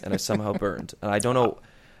 minutes, and I somehow burned. And I don't know.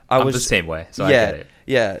 I'm the same way, so I get it.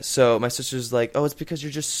 Yeah, so my sister's like, oh, it's because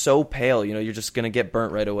you're just so pale, you're just going to get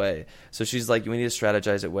burnt right away. So she's like, we need to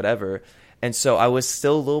strategize it, whatever. And so I was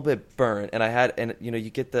still a little bit burnt, and you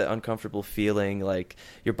get the uncomfortable feeling,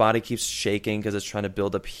 your body keeps shaking because it's trying to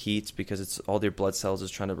build up heat because it's all your blood cells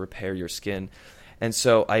is trying to repair your skin. And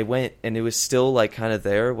so I went, and it was still kind of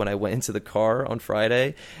there when I went into the car on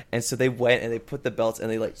Friday. And so they went and they put the belts,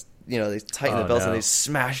 and they they tightened the belts and they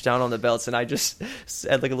smashed down on the belts, and I just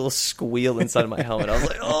had a little squeal inside of my helmet. I was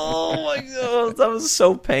like, oh my God, that was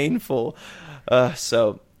so painful.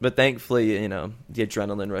 But thankfully, the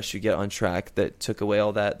adrenaline rush you get on track that took away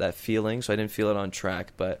all that feeling. So I didn't feel it on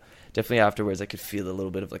track, but definitely afterwards I could feel a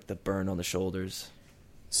little bit of the burn on the shoulders.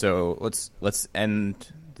 So let's end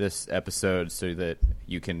this episode so that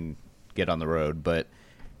you can get on the road. But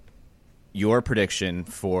your prediction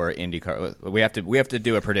for IndyCar, we have to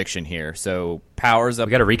do a prediction here. So powers up.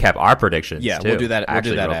 We got to recap our predictions. Yeah, too. we'll do that.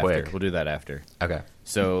 Actually, we'll do that real after. quick. We'll do that after. Okay.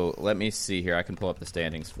 So let me see here. I can pull up the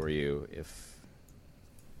standings for you if.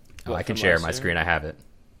 I can share my screen. I have it.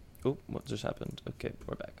 Oh, what just happened? Okay,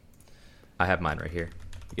 we're back. I have mine right here.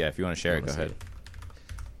 Yeah, if you want to share it, go ahead.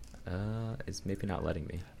 It's maybe not letting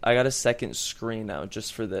me. I got a second screen now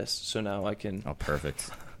just for this, so now I can. Oh,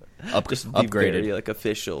 perfect. Just be Upgraded. very,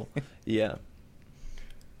 official. Yeah.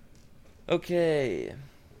 Okay.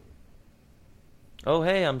 Oh,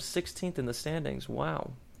 hey, I'm 16th in the standings.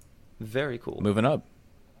 Wow. Very cool. Moving up.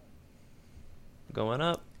 Going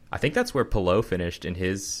up. I think that's where Pelot finished in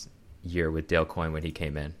his year with Dale Coyne when he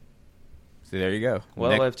came in. See, there you go.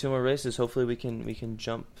 Well, I have 2 more races. Hopefully we can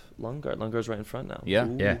jump Lundgaard. Lundgaard's right in front now. Yeah.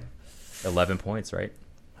 Ooh. Yeah. 11 points, right?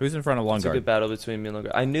 Who's in front of It's a Lundgaard? good battle between me and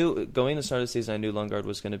Lundgaard. I knew, going to the start of the season, I knew Lundgaard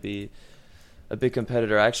was going to be a big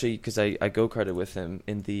competitor. Actually, because I go-karted with him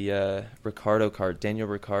in the Ricardo kart. Daniel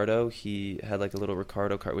Ricciardo, he had a little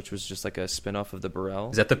Ricardo kart, which was just a spin-off of the Burrell.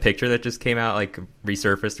 Is that the picture that just came out,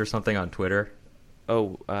 resurfaced or something on Twitter?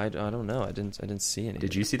 Oh, I don't know. I didn't see any.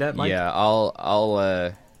 Did you see that, Mike? Yeah,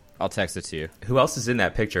 I'll text it to you. Who else is in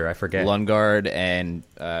that picture? I forget. Lundgaard and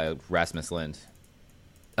Rasmus Lind.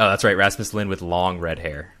 Oh, that's right. Rasmus Lind with long red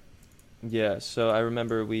hair. Yeah, so I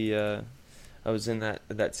remember I was in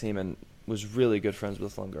that team and was really good friends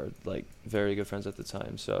with Lundgaard, very good friends at the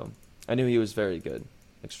time. So I knew he was very good,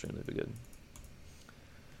 extremely good.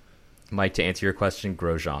 Mike, to answer your question,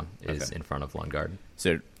 Grosjean is in front of Lundgaard.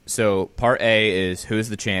 So part A is who's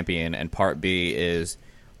the champion, and part B is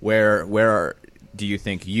where do you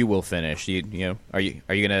think you will finish? You know, are you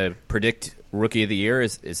going to predict Rookie of the Year?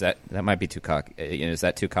 Is that might be too cocky? Is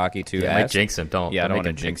that too cocky to Yeah, ask? might jinx him. Don't want to make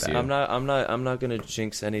him jinx think you. that. I'm not gonna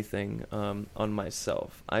jinx anything on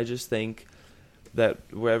myself. I just think that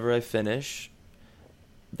wherever I finish,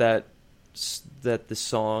 that the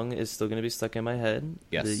song is still gonna be stuck in my head.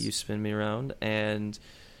 Yes. The You Spin Me Around, and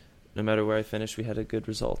no matter where I finish, we had a good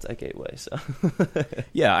result at Gateway. So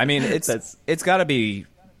Yeah, I mean it's got to be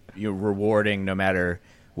rewarding no matter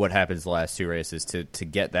what happens the last two races to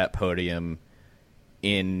get that podium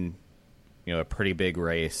in a pretty big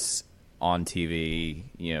race on TV.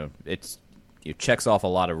 It checks off a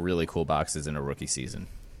lot of really cool boxes in a rookie season.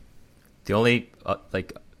 The only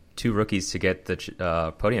two rookies to get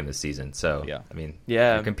the podium this season. So Yeah. I mean,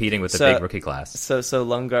 Yeah. you're competing with the So- big rookie class. So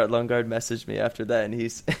Lundgaard messaged me after that, and he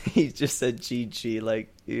just said GG.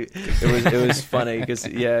 Like it was funny because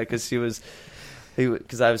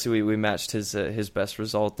obviously we matched his best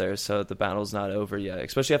result there, so the battle's not over yet.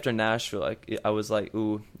 Especially after Nashville, like I was like,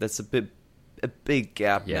 ooh, that's a big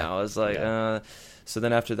gap Yeah. now. I was like, so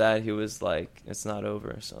then after that he was like, it's not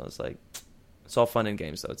over. So I was like, it's all fun and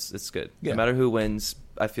games though. It's good. Yeah. No matter who wins,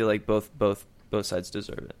 I feel like both sides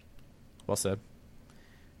deserve it. Well said.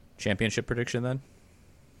 Championship prediction then?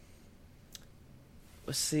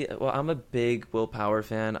 See, well, I'm a big Will Power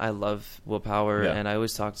fan. I love Will Power, Yeah. and I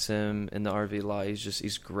always talk to him in the RV lot.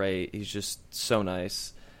 He's great. He's just so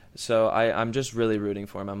nice. So I'm just really rooting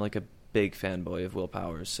for him. I'm like a big fanboy of Will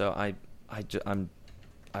Power. So I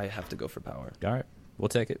have to go for Power. All right, we'll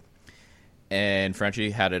take it. And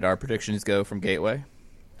Frenchie, how did our predictions go from Gateway?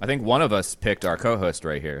 I think one of us picked our co-host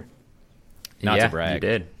right here. Not Yeah, to brag, you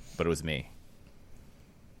did. but it was me.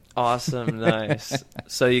 Awesome, nice.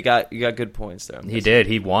 So you got good points there. He did.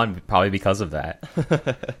 He won probably because of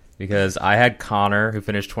that. Because I had Connor, who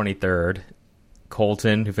finished 23rd,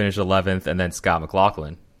 Colton, who finished 11th, and then Scott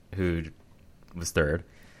McLaughlin, who was 3rd.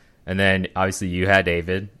 And then, obviously, you had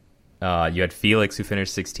David. You had Felix, who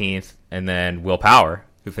finished 16th, and then Will Power,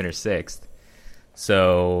 who finished 6th.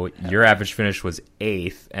 So your average finish was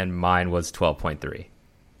 8th, and mine was 12.3.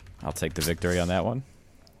 I'll take the victory on that one.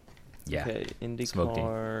 Yeah. Okay, Smoked him.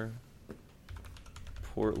 IndyCar,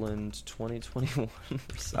 Portland 2021.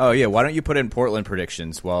 Oh yeah, why don't you put in Portland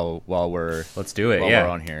predictions while we're Let's do it, while yeah. we're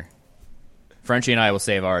on here. Frenchie and I will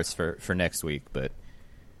save ours for next week, but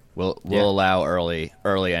we'll Yeah. allow early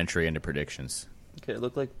entry into predictions. Okay, it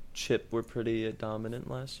looked like Chip were pretty dominant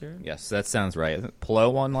last year. Yes, that sounds right.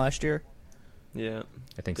 Plo won last year. Yeah.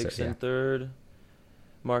 I think Dixon so, yeah. 3rd.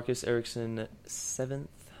 Marcus Ericsson 7th.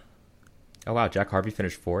 Oh, wow. Jack Harvey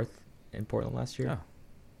finished 4th in Portland last year.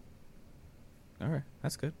 Oh. All right,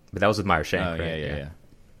 that's good. But that was with Meyer Shank, Oh right? yeah.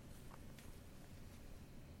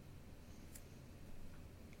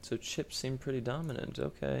 So Chip seemed pretty dominant.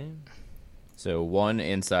 Okay. So two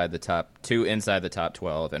inside the top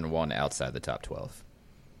 12, and one outside the top 12.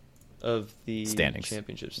 Of the Standings.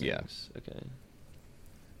 championship Yeah. standings. Okay.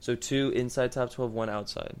 So 2 inside top 12, 1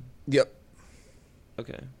 outside. Yep.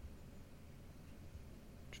 Okay.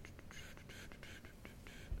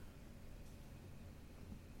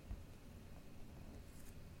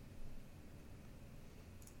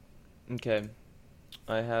 Okay.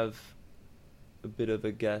 I have a bit of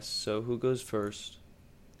a guess. So who goes first?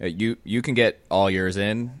 You can get all yours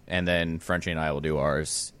in, and then Frenchie and I will do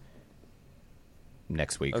ours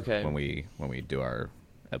next week. Okay. When we do our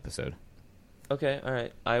episode. Okay, all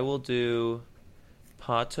right. I will do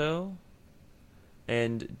Pato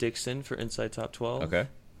and Dixon for inside top 12. Okay.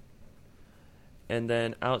 And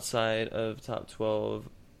then outside of top 12,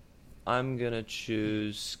 I'm going to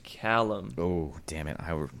choose Callum. Oh, damn it.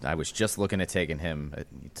 I was just looking at taking him.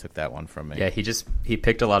 You took that one from me. Yeah, he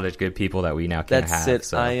picked a lot of good people that we now can That's have. it.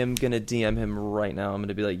 So. I am going to DM him right now. I'm going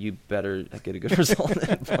to be like, you better get a good result.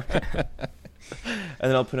 And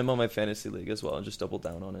then I'll put him on my fantasy league as well and just double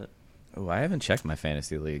down on it. Oh, I haven't checked my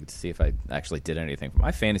fantasy league to see if I actually did anything.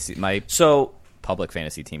 My So public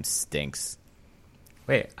fantasy team stinks.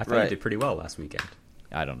 Wait, I thought Right. you did pretty well last weekend.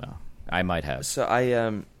 I don't know. I might have. So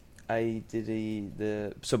I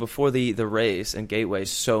did so before the race and Gateway,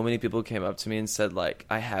 so many people came up to me and said like,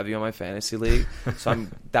 I have you on my fantasy league. So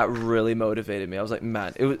that really motivated me. I was like,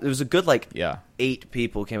 man, it was a good like Yeah. 8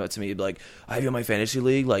 people came up to me like, I have you on my fantasy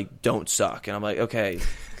league, like don't suck. And I'm like, okay,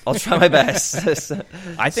 I'll try my best.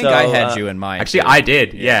 I think So, I had you in mind. Actually, too. I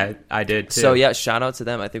did. Yeah, I did too. So yeah, shout out to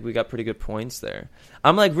them. I think we got pretty good points there.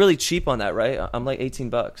 I'm like really cheap on that, right? I'm like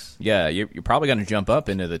 $18. Yeah, you're probably going to jump up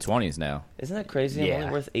into the 20s now. Isn't that crazy? I'm Yeah. only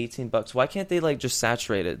worth $18. Why can't they like just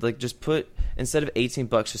saturate it? Like just put instead of $18,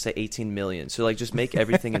 just say 18 million. So like just make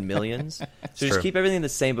everything in millions. So just true. keep everything the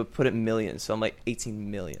same, but put it in millions. So I'm like 18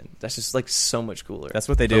 million. That's just like so much cooler. That's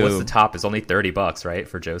what they But do. what's the top? Is only $30, right,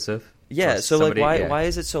 for Joseph? Yeah, Or so like somebody- why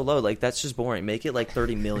is it so low? Like that's just boring. Make it like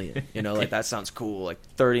 30 million. You know, like that sounds cool. Like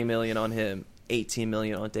 30 million on him, 18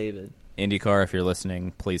 million on David. IndyCar, if you're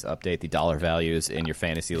listening, please update the dollar values in your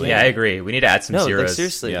fantasy league. Yeah, I agree. We need to add some No, zeros. like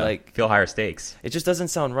seriously, Yeah. like Feel higher stakes. it just doesn't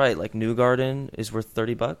sound right. Like Newgarden is worth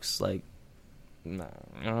 $30. Like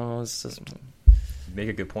no, it's just, Make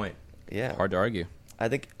a good point. yeah. Hard to argue. I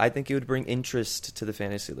think it would bring interest to the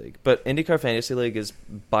fantasy league. But IndyCar fantasy league is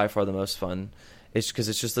by far the most fun. It's because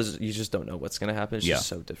it's just you just don't know what's going to happen. It's just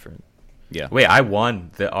so different. Yeah. Wait, I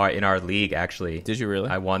won in our league actually. Did you really?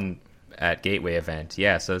 I won at Gateway event.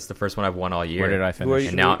 Yeah, so it's the first one I've won all year. Where did I Who are finish? you,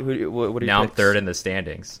 And now- what are your Now I'm picks? third in the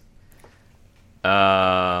standings.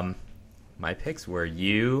 My picks were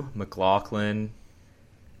you, McLaughlin.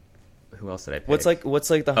 Who else did I pick? What's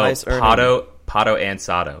like the highest earning? Pato, and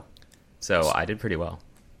Sato. So I did pretty well.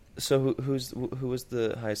 So who was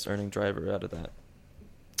the highest earning driver out of that?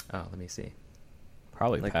 Oh, let me see.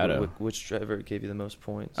 Probably Like Pato. which driver gave you the most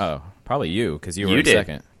points? Oh, probably you, because you were You in did.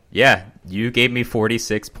 second. Yeah, you gave me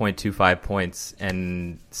 46.25 points,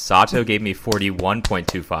 and Sato gave me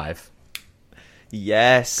 41.25.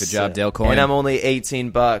 Yes. Good job, Dale Coyne. And I'm only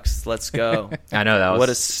 $18. Let's go. I know that was What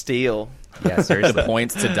a steal. yeah, The seriously.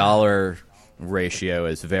 points to dollar ratio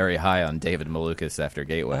is very high on David Malukas after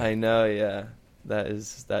Gateway. I know, yeah. That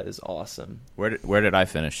is awesome. Where did I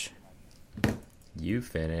finish? You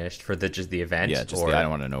finished for just the event. Yeah, just or... I don't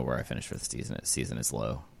want to know where I finished for the season. Season is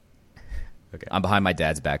low. Okay. I'm behind my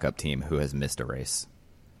dad's backup team who has missed a race.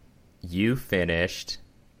 You finished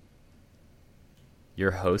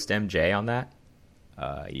your host MJ on that.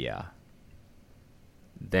 Yeah.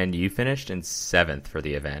 Then you finished in 7th for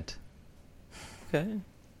the event. Okay.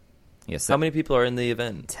 Yes. How many people are in the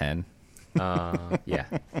event? 10. Yeah.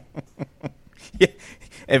 Yeah.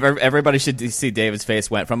 Everybody should see David's face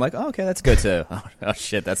went from like, oh, okay, that's good to, oh,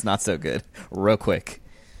 shit, that's not so good. Real quick.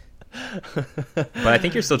 But I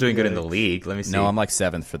think you're still doing good in the league. Let me see. No, I'm like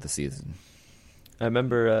 7th for the season. I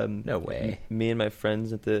remember No way. me and my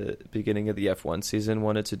friends at the beginning of the F1 season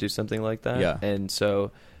wanted to do something like that. Yeah. And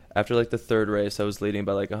so after like the third race, I was leading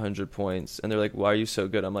by like 100 points. And they're like, why are you so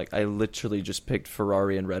good? I'm like, I literally just picked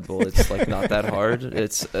Ferrari and Red Bull. It's like not that hard.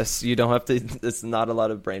 It's you don't have to, it's not a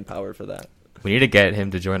lot of brain power for that. We need to get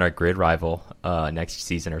him to join our grid rival next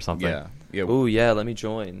season or something. Yeah. Yeah. Oh, yeah, let me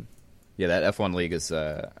join. Yeah, that F1 league is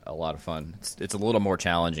a lot of fun. It's a little more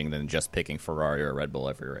challenging than just picking Ferrari or Red Bull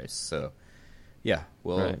every race. So, yeah,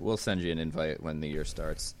 we'll send you an invite when the year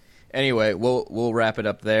starts. Anyway, we'll wrap it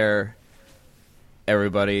up there.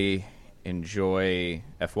 Everybody enjoy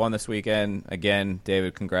F1 this weekend. Again,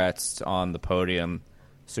 David, congrats on the podium.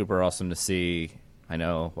 Super awesome to see. I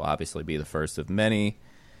know we'll obviously be the first of many.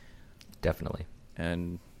 Definitely.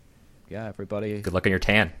 And yeah, everybody, Good luck on your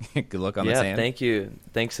tan. good luck on the Yeah, tan. thank you.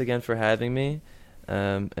 Thanks again for having me.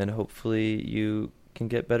 And hopefully you can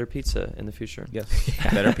get better pizza in the future. Yes,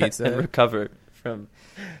 better And pizza. recover from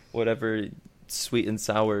whatever sweet and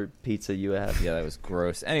sour pizza you have. Yeah, that was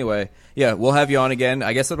gross. Anyway, yeah, we'll have you on again.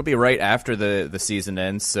 I guess it'll be right after the season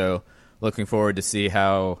ends. So looking forward to see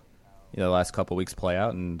how the last couple weeks play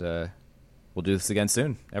out, and we'll do this again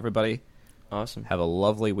soon. Everybody, Awesome. have a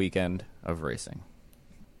lovely weekend of racing.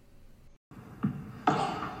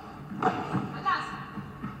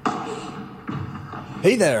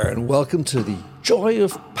 Hey there, and welcome to the Joy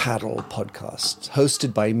of Paddle podcast,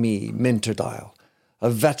 hosted by me, Minter Dial, a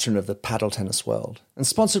veteran of the paddle tennis world, and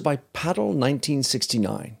sponsored by Paddle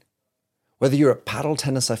 1969. Whether you're a paddle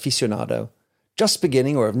tennis aficionado, just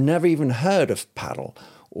beginning, or have never even heard of paddle,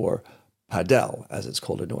 or padel, as it's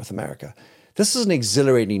called in North America, this is an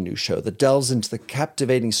exhilarating new show that delves into the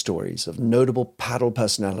captivating stories of notable paddle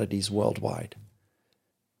personalities worldwide.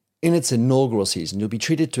 In its inaugural season, you'll be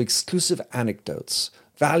treated to exclusive anecdotes,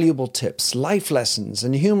 valuable tips, life lessons,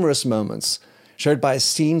 and humorous moments shared by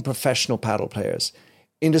esteemed professional paddle players,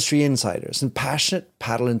 industry insiders, and passionate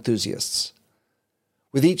paddle enthusiasts.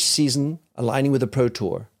 With each season aligning with the Pro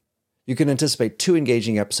Tour, you can anticipate 2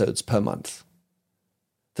 engaging episodes per month.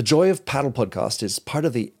 The Joy of Paddle podcast is part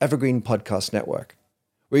of the Evergreen Podcast Network,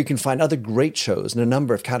 where you can find other great shows in a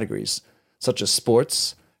number of categories, such as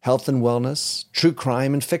sports, health and wellness, true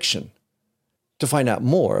crime, and fiction. To find out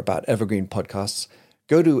more about Evergreen Podcasts,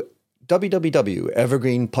 go to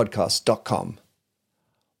www.evergreenpodcast.com.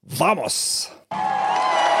 Vamos!